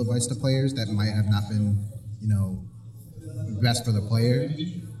giving legal advice to players that might have not been, best for the player?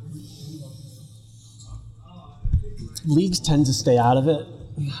 Leagues tend to stay out of it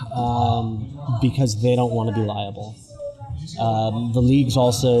because they don't want to be liable. The leagues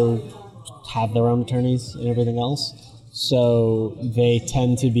also have their own attorneys and everything else, so they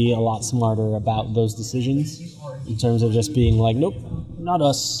tend to be a lot smarter about those decisions in terms of just being like, nope, not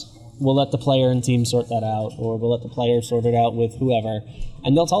us. We'll let the player and team sort that out, or we'll let the player sort it out with whoever,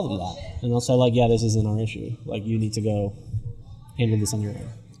 and they'll tell them that, and they'll say yeah, this isn't our issue. You need to go handle this on your own.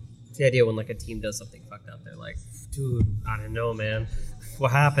 It's the idea when a team does something fucked up, they're like, dude, I don't know, man,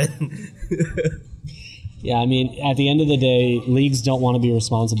 what happened? Yeah, I mean, at the end of the day, leagues don't want to be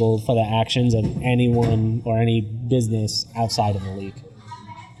responsible for the actions of anyone or any business outside of the league.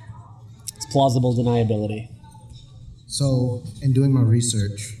 It's plausible deniability. So, in doing my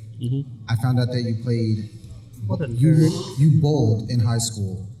research, I found out that you played. You bowled in high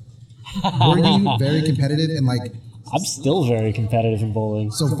school. Were you very competitive and I'm still very competitive in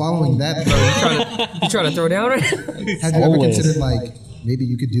bowling. So following that, you trying to throw down right? Have you ever considered maybe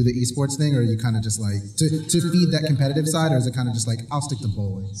you could do the esports thing, or you kind of just to feed that competitive side, or is it kind of just I'll stick to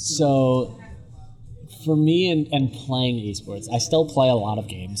bowling? So for me and playing esports, I still play a lot of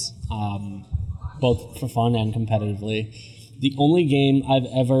games, both for fun and competitively. The only game I've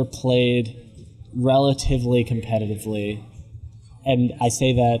ever played relatively competitively and I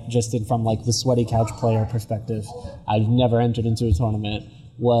say that just from like the sweaty couch player perspective. I've never entered into a tournament.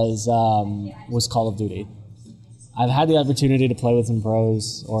 Was Call of Duty. I've had the opportunity to play with some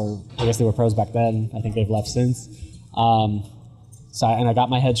pros, or I guess they were pros back then. I think they've left since. And I got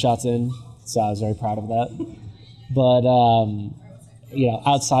my headshots in, so I was very proud of that. But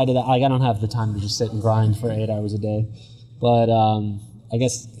outside of that, like I don't have the time to just sit and grind for 8 hours a day. But I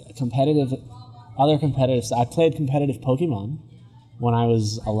guess other competitive. I played competitive Pokemon when I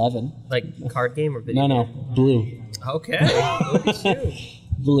was 11. Like card game or video? No, Blue. Okay. Look at you.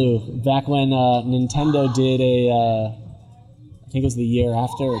 Blue. Back when Nintendo did I think it was the year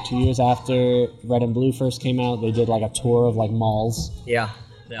after or 2 years after Red and Blue first came out, they did like a tour of like malls. Yeah.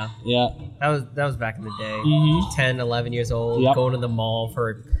 Yeah. That was back in the day. Mm-hmm. 10, 11 years old, Yep. going to the mall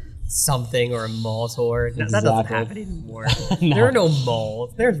for something or a mall tour. No, that doesn't Exactly. happen anymore. No. There are no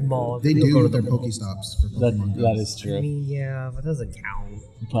malls. There's malls. They People do go to with the their mall. Pokestops for Pokemon Go. That is true. I mean, yeah, but that doesn't count.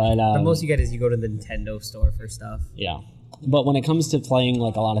 But The most you get is you go to the Nintendo store for stuff. yeah. But when it comes to playing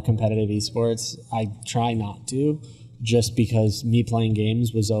like a lot of competitive esports, I try not to, just because me playing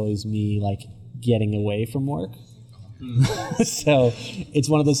games was always me like getting away from work. So it's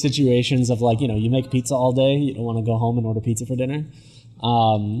one of those situations of like, you make pizza all day, you don't want to go home and order pizza for dinner.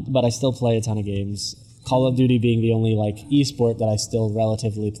 But I still play a ton of games. Call of Duty being the only like esport that I still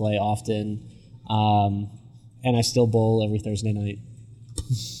relatively play often. And I still bowl every Thursday night.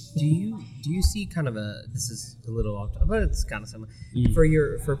 Do you see kind of this is a little off topic, but it's kind of similar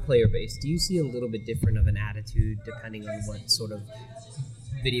Mm. for player base? Do you see a little bit different of an attitude depending on what sort of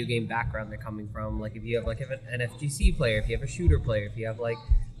video game background they're coming from? Like if you have like an FGC player, if you have a shooter player, if you have like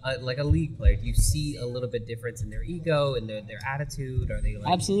a league player, do you see a little bit difference in their ego and their attitude? Are they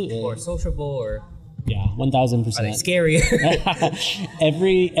like Absolutely. more sociable, or Yeah, are they 1000%. scarier?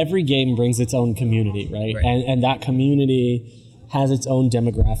 every game brings its own community, right? Right. And that community has its own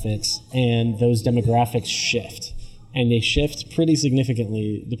demographics, and those demographics shift, and they shift pretty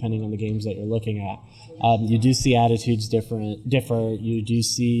significantly depending on the games that you're looking at. You do see attitudes differ. You do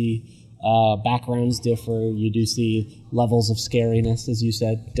see backgrounds differ. You do see levels of scariness, as you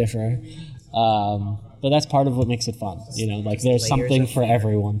said, differ. But that's part of what makes it fun. Like there's Layers something of for fear.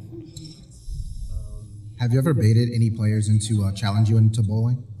 everyone. Have you ever baited any players into challenge you into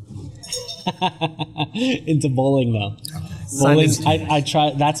bowling? Into bowling, though. Simon Bowling, I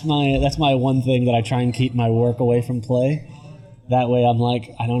try. That's my one thing that I try and keep my work away from play. That way, I'm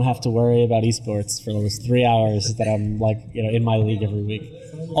like, I don't have to worry about esports for those 3 hours that I'm like, in my league every week.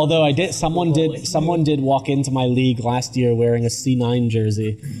 Although someone did walk into my league last year wearing a C9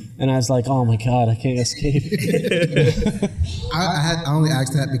 jersey, and I was like, oh my god, I can't escape. I only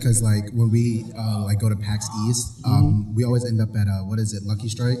asked that because like when we go to PAX East, we always end up at Lucky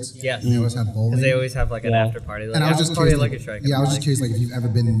Strikes. Yes. And they always have bowling. Because they always have like an Yeah. after party. Like, and I was after just party curious. at Lucky Strike. Yeah, I was just Like, curious, like if you've ever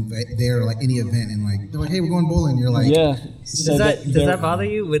been there, like any event, and like they're like, "Hey, we're going bowling." You're like, Yeah. So Does they're- that bother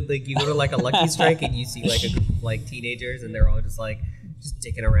you when like you go to like a Lucky Strike and you see like a group of like teenagers and they're all just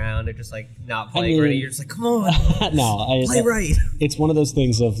dicking around and just like not playing mean- right? You're just like, come on, No, play right. It's one of those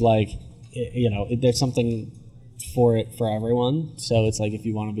things of like, there's something for everyone. So it's like if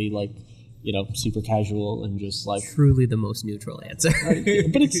you want to be like, super casual and just like, Truly the most neutral answer.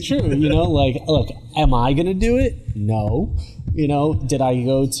 but it's true, like, look, am I going to do it? No. Did I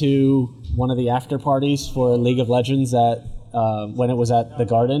go to one of the after parties for League of Legends when it was at the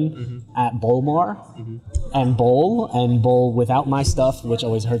Garden at Bolmar and bowl without my stuff, which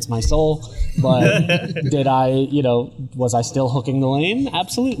always hurts my soul. But did I, was I still hooking the lane?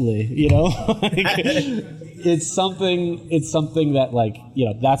 Absolutely. It's something that like,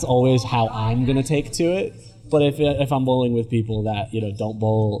 that's always how I'm going to take to it. But if I'm bowling with people that, don't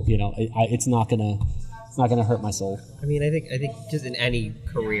bowl, it's not going to hurt my soul. I mean, I think just in any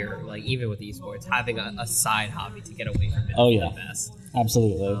career, like even with esports, having a side hobby to get away from it Oh, is yeah. the best.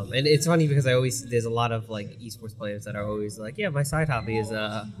 Absolutely. And it's funny because there's a lot of like esports players that are always like, yeah, my side hobby is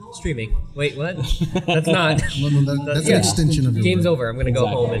streaming. Wait, what? That's not. no, that's Yeah. an extension of your Game's work. over. I'm gonna go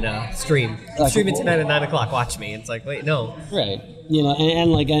Exactly. home and stream. Like- Streaming tonight at 9:00. Watch me. It's like, wait, no. Right.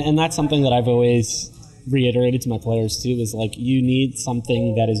 And that's something that I've always reiterated to my players too, is like, you need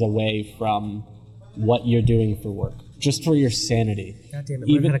something that is away from what you're doing for work, just for your sanity. God damn it,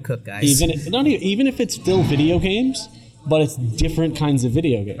 learn how to cook, guys. Even if it's still video games, but it's different kinds of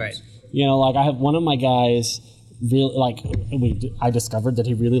video games. Right. Like I have one of my guys I discovered that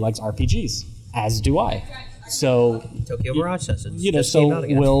he really likes RPGs, as do I. So Tokyo Mirage Sessions. just so came out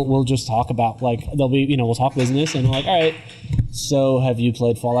again. we'll just talk about like there'll be we'll talk business and we're like, all right, so have you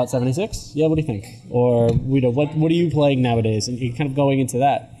played Fallout 76? Yeah, what do you think? Or what are you playing nowadays? And you're kind of going into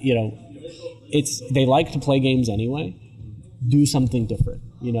that. They like to play games anyway, do something different.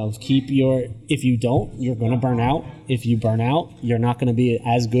 If you don't, you're going to burn out. If you burn out, you're not going to be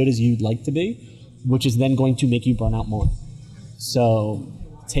as good as you'd like to be, which is then going to make you burn out more. So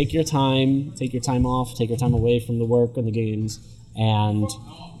take your time off, take your time away from the work and the games, and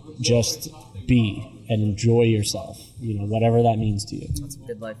just be and enjoy yourself, whatever that means to you. That's a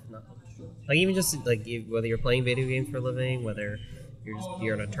good life. Like even just like whether you're playing video games for a living, whether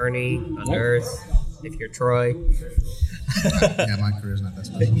you're an attorney, a nurse, if you're Troy. Yeah, my career's not that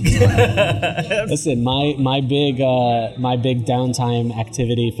special. Listen, my big downtime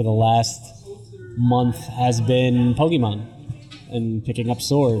activity for the last month has been Pokemon and picking up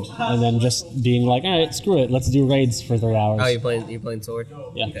Sword, and then just being like, all right, screw it, let's do raids for 3 hours. Oh, you're playing Sword?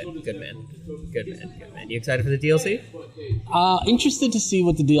 Yeah. Good man. You excited for the DLC? Interested to see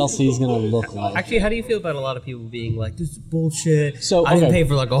what the DLC is gonna look like. Actually, how do you feel about a lot of people being like, this is bullshit? So, I didn't okay. pay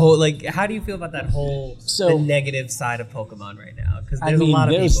for like a whole, like, how do you feel about that whole, So- the negative side of Pokemon right now? Because there's a lot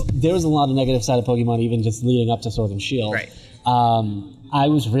of there's people. a lot of negative side of Pokemon, even just leading up to Sword and Shield. Right. I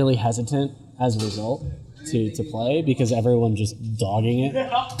was really hesitant as a result to play because everyone just dogging it,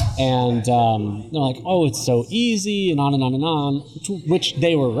 and they're like, oh, it's so easy, and on and on and on, to which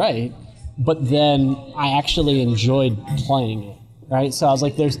they were right, but then I actually enjoyed playing it, right? So I was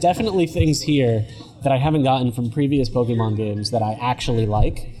like, there's definitely things here that I haven't gotten from previous Pokemon games that I actually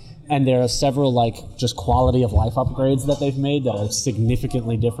like, and there are several like just quality of life upgrades that they've made that are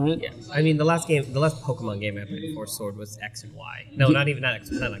significantly different. Yeah, I mean the last Pokemon game I played before Sword was X and Y. No, not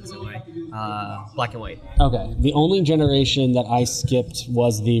X and Y. Black and White. Okay, the only generation that I skipped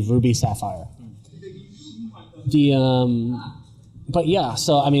was the Ruby Sapphire. But yeah,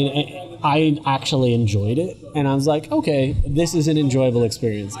 so I mean, I actually enjoyed it, and I was like, okay, this is an enjoyable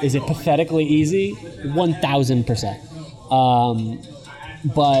experience. Is it pathetically easy? 1000%.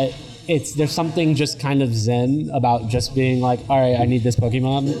 But there's something just kind of zen about just being like, all right, I need this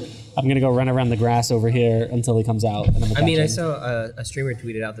Pokemon. I'm gonna go run around the grass over here until he comes out. And I saw a streamer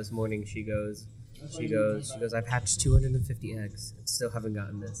tweeted out this morning. She goes, I've hatched 250 eggs and still haven't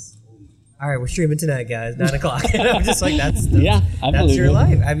gotten this. All right, we're streaming tonight, guys, 9 o'clock. And I'm just like, that's believe your it.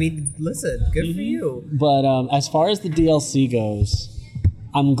 life. I mean, listen, good for you. But as far as the DLC goes,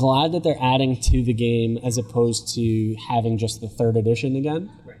 I'm glad that they're adding to the game as opposed to having just the 3rd edition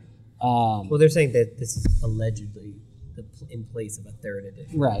again. Right. Well, they're saying that this is allegedly in place of a 3rd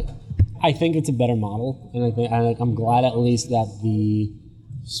edition. Right. I think it's a better model, and I'm glad at least that the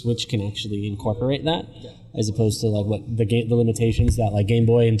Switch can actually incorporate that, as opposed to like what the limitations that like Game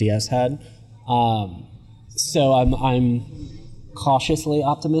Boy and DS had. So I'm cautiously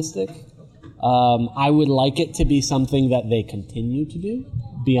optimistic. I would like it to be something that they continue to do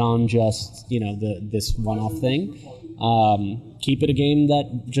beyond just this one-off thing. Keep it a game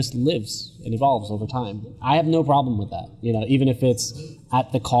that just lives and evolves over time. I have no problem with that. Even if it's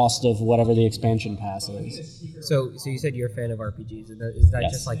at the cost of whatever the expansion pass is. So you said you're a fan of RPGs. Is that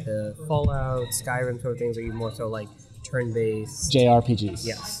Yes. just like the Fallout, Skyrim sort of things? Or are you more so like turn-based? JRPGs.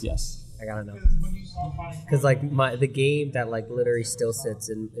 Yes. I gotta know. Because like the game that like literally still sits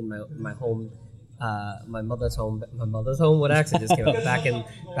in my home, my mother's home. What actually just came out back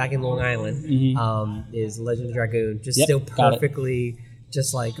in Long Island. Is Legend of Dragoon still perfectly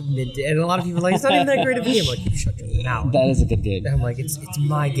just like minted. And a lot of people are like, it's not even that great of a game. I'm like, you shut your mouth. That is a good game. And I'm like, it's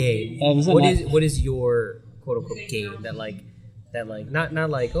my game. What is your quote unquote game that not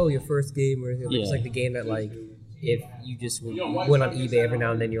like, oh, your first game or anything, but just like the game that like if you just went on eBay every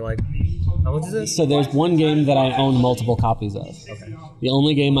now and then, you're like, how much is this? So there's one game that I own multiple copies of. Okay. The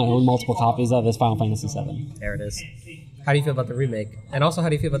only game I own multiple copies of is Final Fantasy VII. There it is. How do you feel about the remake? And also, how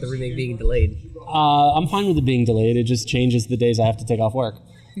do you feel about the remake being delayed? I'm fine with it being delayed. It just changes the days I have to take off work.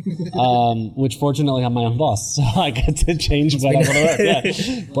 Which fortunately I'm my own boss, so I get to change when I want to work. Yeah.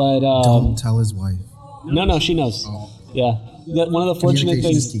 But Don't tell his wife. No, she knows. Oh. Yeah. One of the fortunate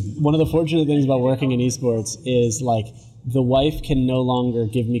Communication is things. key. One of the fortunate things about working in esports is like the wife can no longer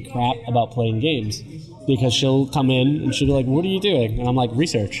give me crap about playing games because she'll come in and she'll be like, "What are you doing?" And I'm like,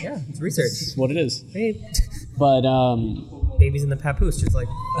 "Research." Yeah, it's research. It's what it is. Hey, But baby's in the papoose, just like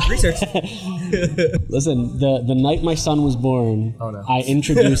research. listen, the night my son was born, Oh, no. I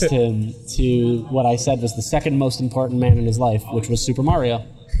introduced him to what I said was the second most important man in his life, which was Super Mario.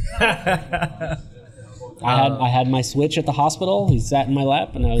 I had my Switch at the hospital. He sat in my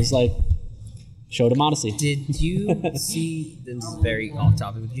lap, and I was like, showed him Odyssey. Did you see? This is very off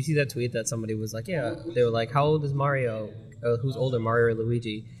topic. Did you see that tweet that somebody was like, yeah, they were like, how old is Mario? Who's older, Mario or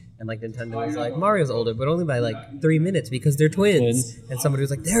Luigi? And like Nintendo was like, Mario's older, but only by like 3 minutes because they're twins. And somebody was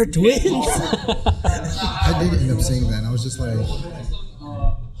like, they're twins. I did end up seeing that, and I was just like,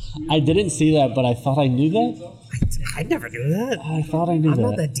 I didn't see that, but I thought I knew that. I never knew that. I thought I knew I'm that.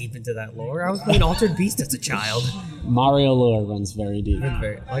 not that deep into that lore. I was playing Altered Beast as a child. Mario lore runs very deep.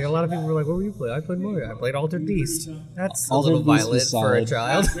 Like a lot of people were like, "What were you playing?" I played Mario. I played Altered Beast. That's Altered a little Beast violent was for a solid.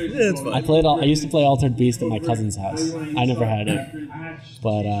 child. It's fine. I used to play Altered Beast at my cousin's house. I never had it,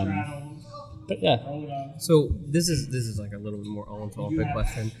 but yeah. So this is like a little bit more on topic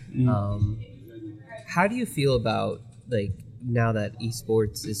question. How do you feel about like now that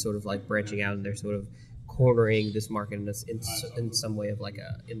esports is sort of like branching out and they're sort of cornering this market in some way of like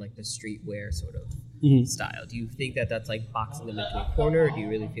the streetwear sort of style? Do you think that that's like boxing them into a corner,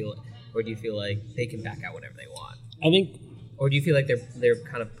 or do you feel like they can back out whatever they want? I think, Or do you feel like they're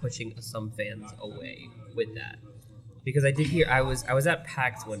kind of pushing some fans away with that? Because I did hear I was at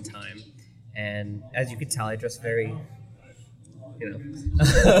PAX one time, and as you could tell, I dressed very,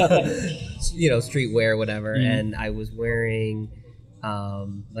 streetwear, whatever, and I was wearing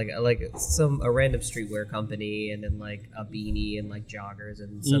like a random streetwear company, and then like a beanie and like joggers,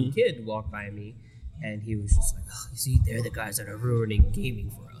 and some kid walked by me, and he was just like, "Oh, you see, they're the guys that are ruining gaming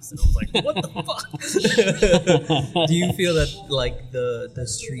for us," and I was like, "What the fuck?" Do you feel that like the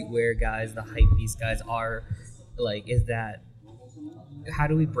streetwear guys, the hype beast guys are like, is that? How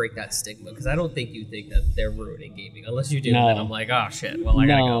do we break that stigma? Because I don't think you think that they're ruining gaming. Unless you do, No. then I'm like, oh shit. Well, I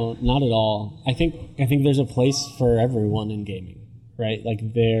gotta go. no, not at all. I think there's a place for everyone in gaming, right? Like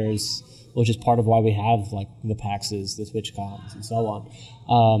which is part of why we have like the PAXs, the TwitchCons, and so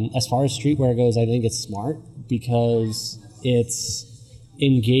on. As far as streetwear goes, I think it's smart because it's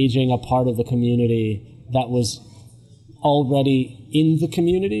engaging a part of the community that was already in the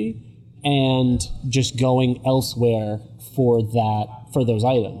community and just going elsewhere for those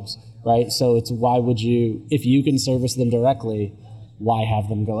items, right? So it's why would you, if you can service them directly, why have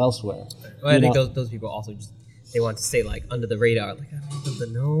them go elsewhere? Well, I think those people also just they want to stay like under the radar. Like I don't want them to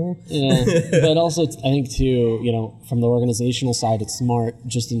know. Yeah, but also I think too, from the organizational side, it's smart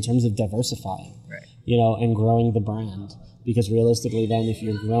just in terms of diversifying, Right. And growing the brand. Because realistically, then if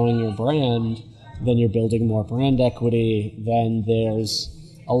you're growing your brand, then you're building more brand equity. Then there's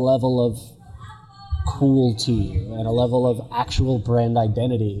a level of cool to you and a level of actual brand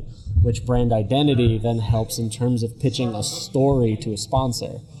identity, which brand identity then helps in terms of pitching a story to a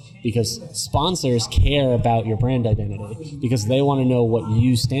sponsor, because sponsors care about your brand identity because they want to know what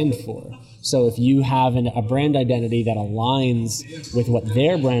you stand for. So if you have a brand identity that aligns with what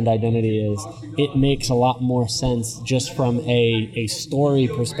their brand identity is, it makes a lot more sense just from a story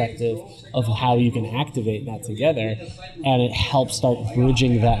perspective of how you can activate that together, and it helps start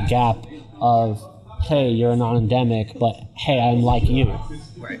bridging that gap of, hey, you're a non-endemic, but hey, I'm like you.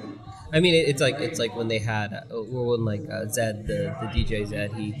 Right. I mean, it's like when they had Zed, the DJ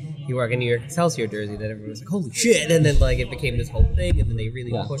Zed, he wore like a New York Excelsior jersey that everyone was like, holy shit, and then like it became this whole thing, and then they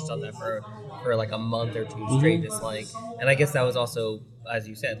really pushed on that for like a month or two straight, just like, and I guess that was also, as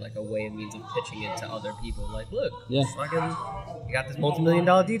you said, like a way and means of pitching it to other people, like, look, fucking, you got this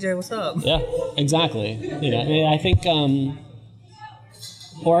multi-million-dollar DJ, what's up? Yeah, exactly. I think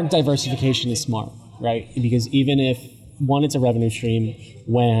org diversification is smart, right? Because even if one, it's a revenue stream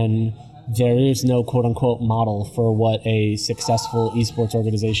when there is no quote-unquote model for what a successful esports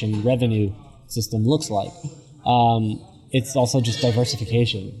organization revenue system looks like. It's also just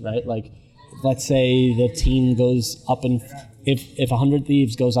diversification, right? Like, let's say the team goes up in, if 100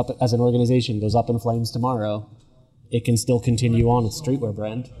 Thieves goes up as an organization, goes up in flames tomorrow, it can still continue on its streetwear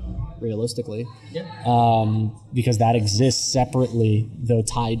brand, realistically. Yeah. Because that exists separately, though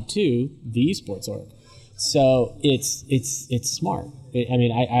tied to the esports org. So it's smart.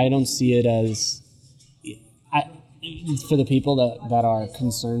 I don't see it as, for the people that are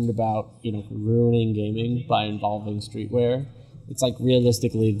concerned about ruining gaming by involving streetwear. It's like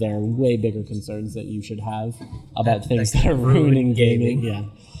realistically there are way bigger concerns that you should have about things that are ruining gaming. Yeah.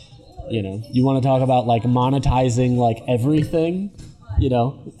 You want to talk about like monetizing like everything,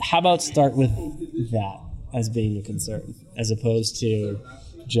 how about start with that as being a concern as opposed to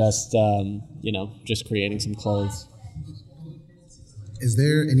just just creating some clothes. Is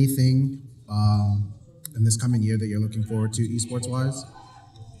there anything in this coming year that you're looking forward to esports wise?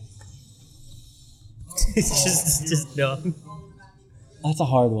 It's just no. That's a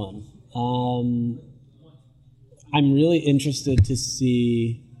hard one. I'm really interested to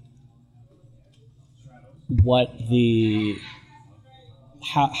see what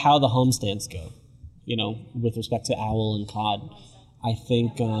how the homestands go, with respect to OWL and COD. I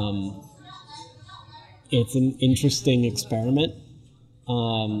think it's an interesting experiment.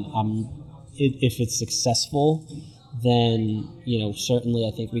 If it's successful, then certainly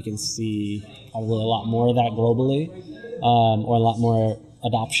I think we can see probably a lot more of that globally, or a lot more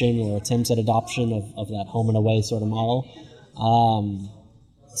adoption or attempts at adoption of that home and away sort of model.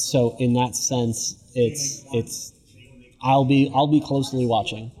 So in that sense, it's I'll be closely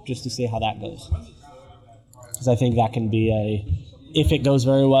watching just to see how that goes, because I think that can be if it goes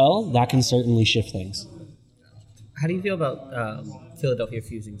very well, that can certainly shift things. How do you feel about Philadelphia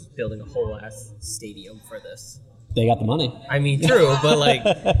Fusion building a whole ass stadium for this? They got the money. I mean, true, but like,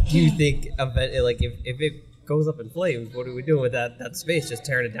 do you think if it goes up in flames, what are we doing with that space? Just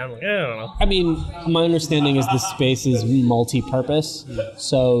tearing it down? Like, I don't know. I mean, my understanding is the space is multi-purpose,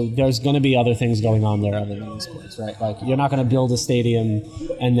 so there's going to be other things going on there other than esports, right? Like, you're not going to build a stadium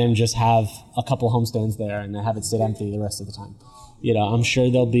and then just have a couple homestands there and have it sit empty the rest of the time. You know, I'm sure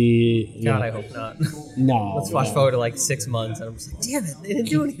there'll be... God, I hope not. No. Let's flash forward to like 6 months, and I'm just like, damn it, they didn't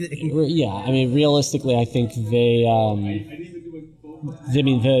do anything. Yeah, I mean, realistically, I think the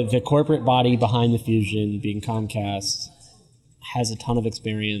corporate body behind the Fusion, being Comcast, has a ton of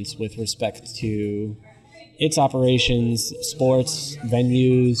experience with respect to its operations, sports,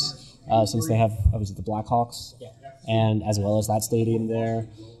 venues, since they have, obviously, the Blackhawks, and as well as that stadium there.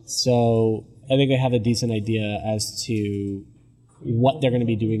 So I think they have a decent idea as to what they're going to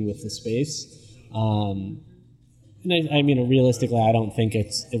be doing with the space. And I mean, realistically, I don't think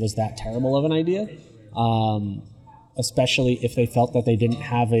it was that terrible of an idea, especially if they felt that they didn't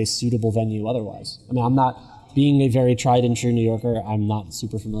have a suitable venue otherwise. I mean, I'm not, being a very tried and true New Yorker, I'm not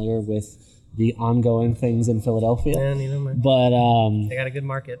super familiar with the ongoing things in Philadelphia. Yeah, you know, but they got a good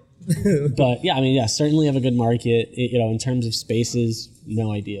market. But yeah, I mean, yeah, certainly have a good market. In terms of spaces,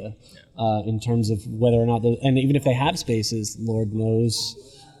 no idea. In terms of whether or not, and even if they have spaces, Lord knows,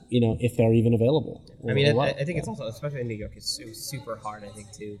 if they're even available. I mean, I think it's also, especially in New York, it's super hard, I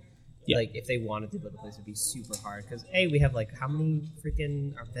think, to, like, if they wanted to build a place, it would be super hard. Because, A, we have, like, how many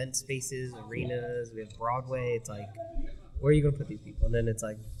freaking event spaces, arenas, we have Broadway. It's like, where are you going to put these people? And then it's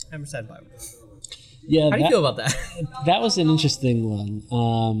like, Hammerstein Bible. Yeah. How do you feel about that? That was an interesting one.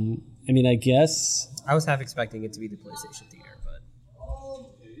 I mean, I guess... I was half expecting it to be the PlayStation Theater, but...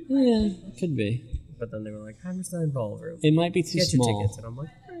 Yeah, it could be. But then they were like, Hammerstein Ballroom. It might be too Get small. your tickets. And I'm like,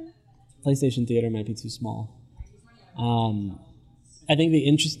 PlayStation Theater might be too small. I think the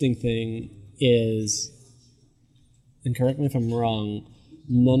interesting thing is, and correct me if I'm wrong,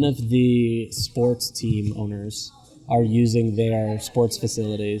 none of the sports team owners are using their sports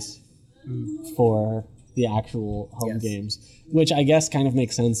facilities for the actual home games, which I guess kind of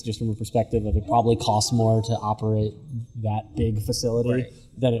makes sense just from a perspective of it probably costs more to operate that big facility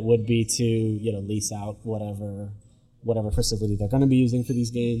than it would be to lease out whatever facility they're going to be using for these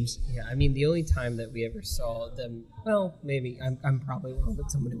games. Yeah, I mean, the only time that we ever saw them, well, maybe I'm probably wrong,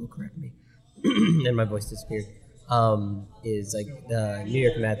 but somebody will correct me, and my voice disappeared. Is like the New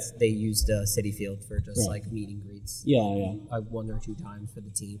York Mets. They used Citi Field for just like meet and greets. Yeah. 1 or 2 times for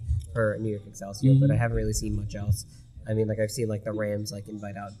the team for New York Excelsior, but I haven't really seen much else. I mean, like I've seen like the Rams like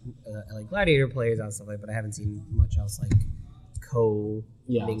invite out like Gladiator players and stuff like that, but I haven't seen much else like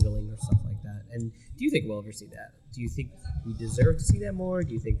mingling or stuff like that. And do you think we'll ever see that? Do you think we deserve to see that more?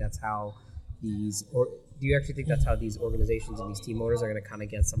 Do you think that's how do you actually think that's how these organizations and these team owners are going to kind of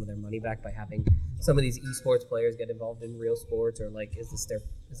get some of their money back by having some of these esports players get involved in real sports, or like is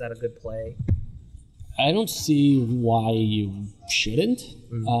that a good play? I don't see why you shouldn't.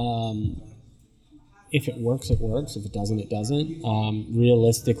 If it works, it works. If it doesn't, it doesn't.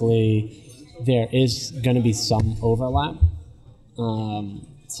 Realistically, there is going to be some overlap.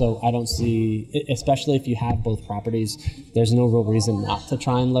 So I don't see, especially if you have both properties, there's no real reason not to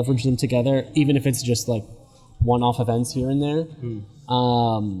try and leverage them together, even if it's just like one-off events here and there.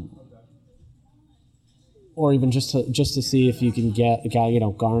 Or even just to see if you can get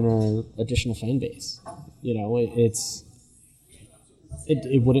garner additional fan base.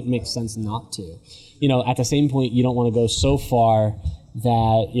 It wouldn't make sense not to. At the same point, you don't want to go so far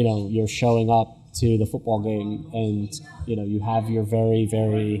that you're showing up to the football game and you have your very,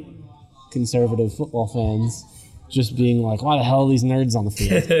 very conservative football fans just being like, why the hell are these nerds on the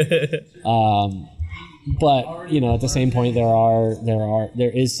field? But at the same point,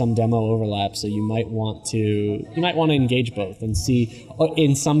 there is some demo overlap, so you might want to engage both and see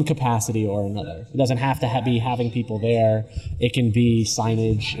in some capacity or another. It doesn't have to be having people there. It can be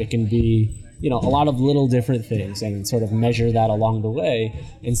signage. It can be a lot of little different things, and sort of measure that along the way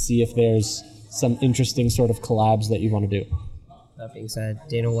and see if there's some interesting sort of collabs that you want to do. That being said,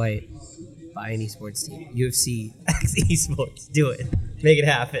 Dana White, buy an esports team. UFC X esports. Do it. Make it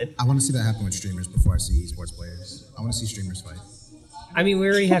happen. I want to see that happen with streamers before I see esports players. I want to see streamers fight. I mean, we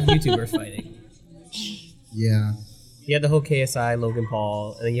already have YouTubers fighting. Yeah. You had the whole KSI Logan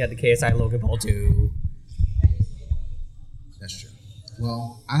Paul, and then you had the KSI Logan Paul 2. That's true.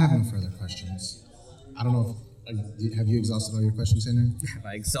 Well, I have no further questions. I don't know if have you exhausted all your questions, Henry? Have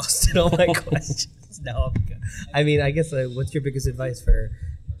I exhausted all my questions? No, I'm good. I mean, I guess what's your biggest advice for?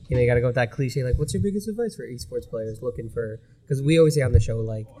 You got to go with that cliche. Like, what's your biggest advice for esports players looking for? Because we always say on the show,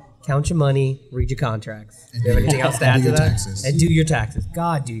 like, count your money, read your contracts. Do you have anything else to add to that? Taxes. And do your taxes.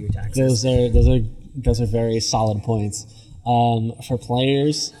 God, do your taxes. Those are very solid points. For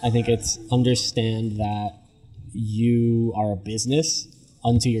players, I think it's understand that you are a business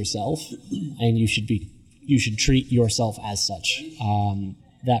unto yourself, and you should treat yourself as such.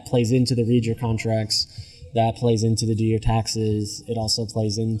 That plays into the read your contracts. That plays into the do your taxes. It also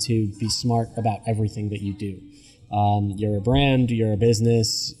plays into be smart about everything that you do. You're a brand, you're a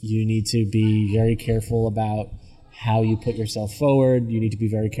business. You need to be very careful about how you put yourself forward. You need to be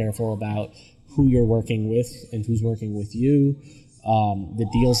very careful about who you're working with and who's working with you, the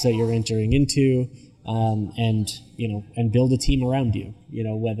deals that you're entering into, and build a team around you.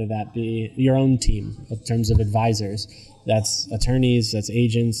 Whether that be your own team in terms of advisors. That's attorneys, that's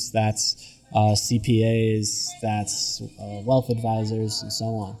agents, that's CPAs, that's wealth advisors, and so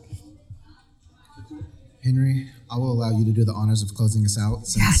on. Henry, I will allow you to do the honors of closing us out.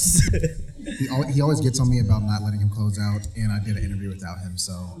 Since he always gets on me about not letting him close out, and I did an interview without him,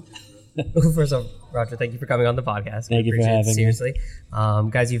 so... First off, Roger, thank you for coming on the podcast. Thank you for having me. Seriously.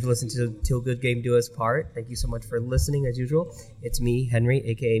 Guys, you've listened to Till Good Game Do Us Part. Thank you so much for listening, as usual. It's me, Henry,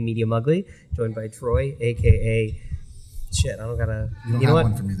 a.k.a. Media Mugly, joined by Troy, a.k.a. Shit, I don't gotta... You know what?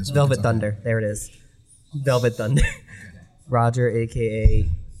 One for me this week. Velvet Thunder. There it is. Velvet Thunder. Roger, a.k.a.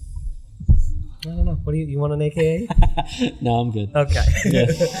 I don't know. What do you want an AKA? No, I'm good. Okay. Yeah.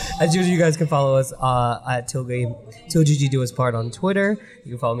 As usual, you guys can follow us at Till GG Do Us Part on Twitter. You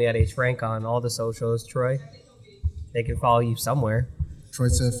can follow me at HFrank on all the socials. Troy, they can follow you somewhere. Troy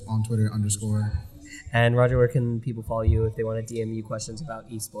Sif on Twitter _. And Roger, where can people follow you if they want to DM you questions about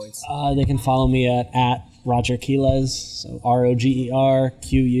esports? They can follow me at Roger Quiles, so ROGERQUILES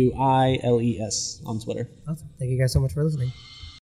on Twitter. Awesome. Thank you guys so much for listening.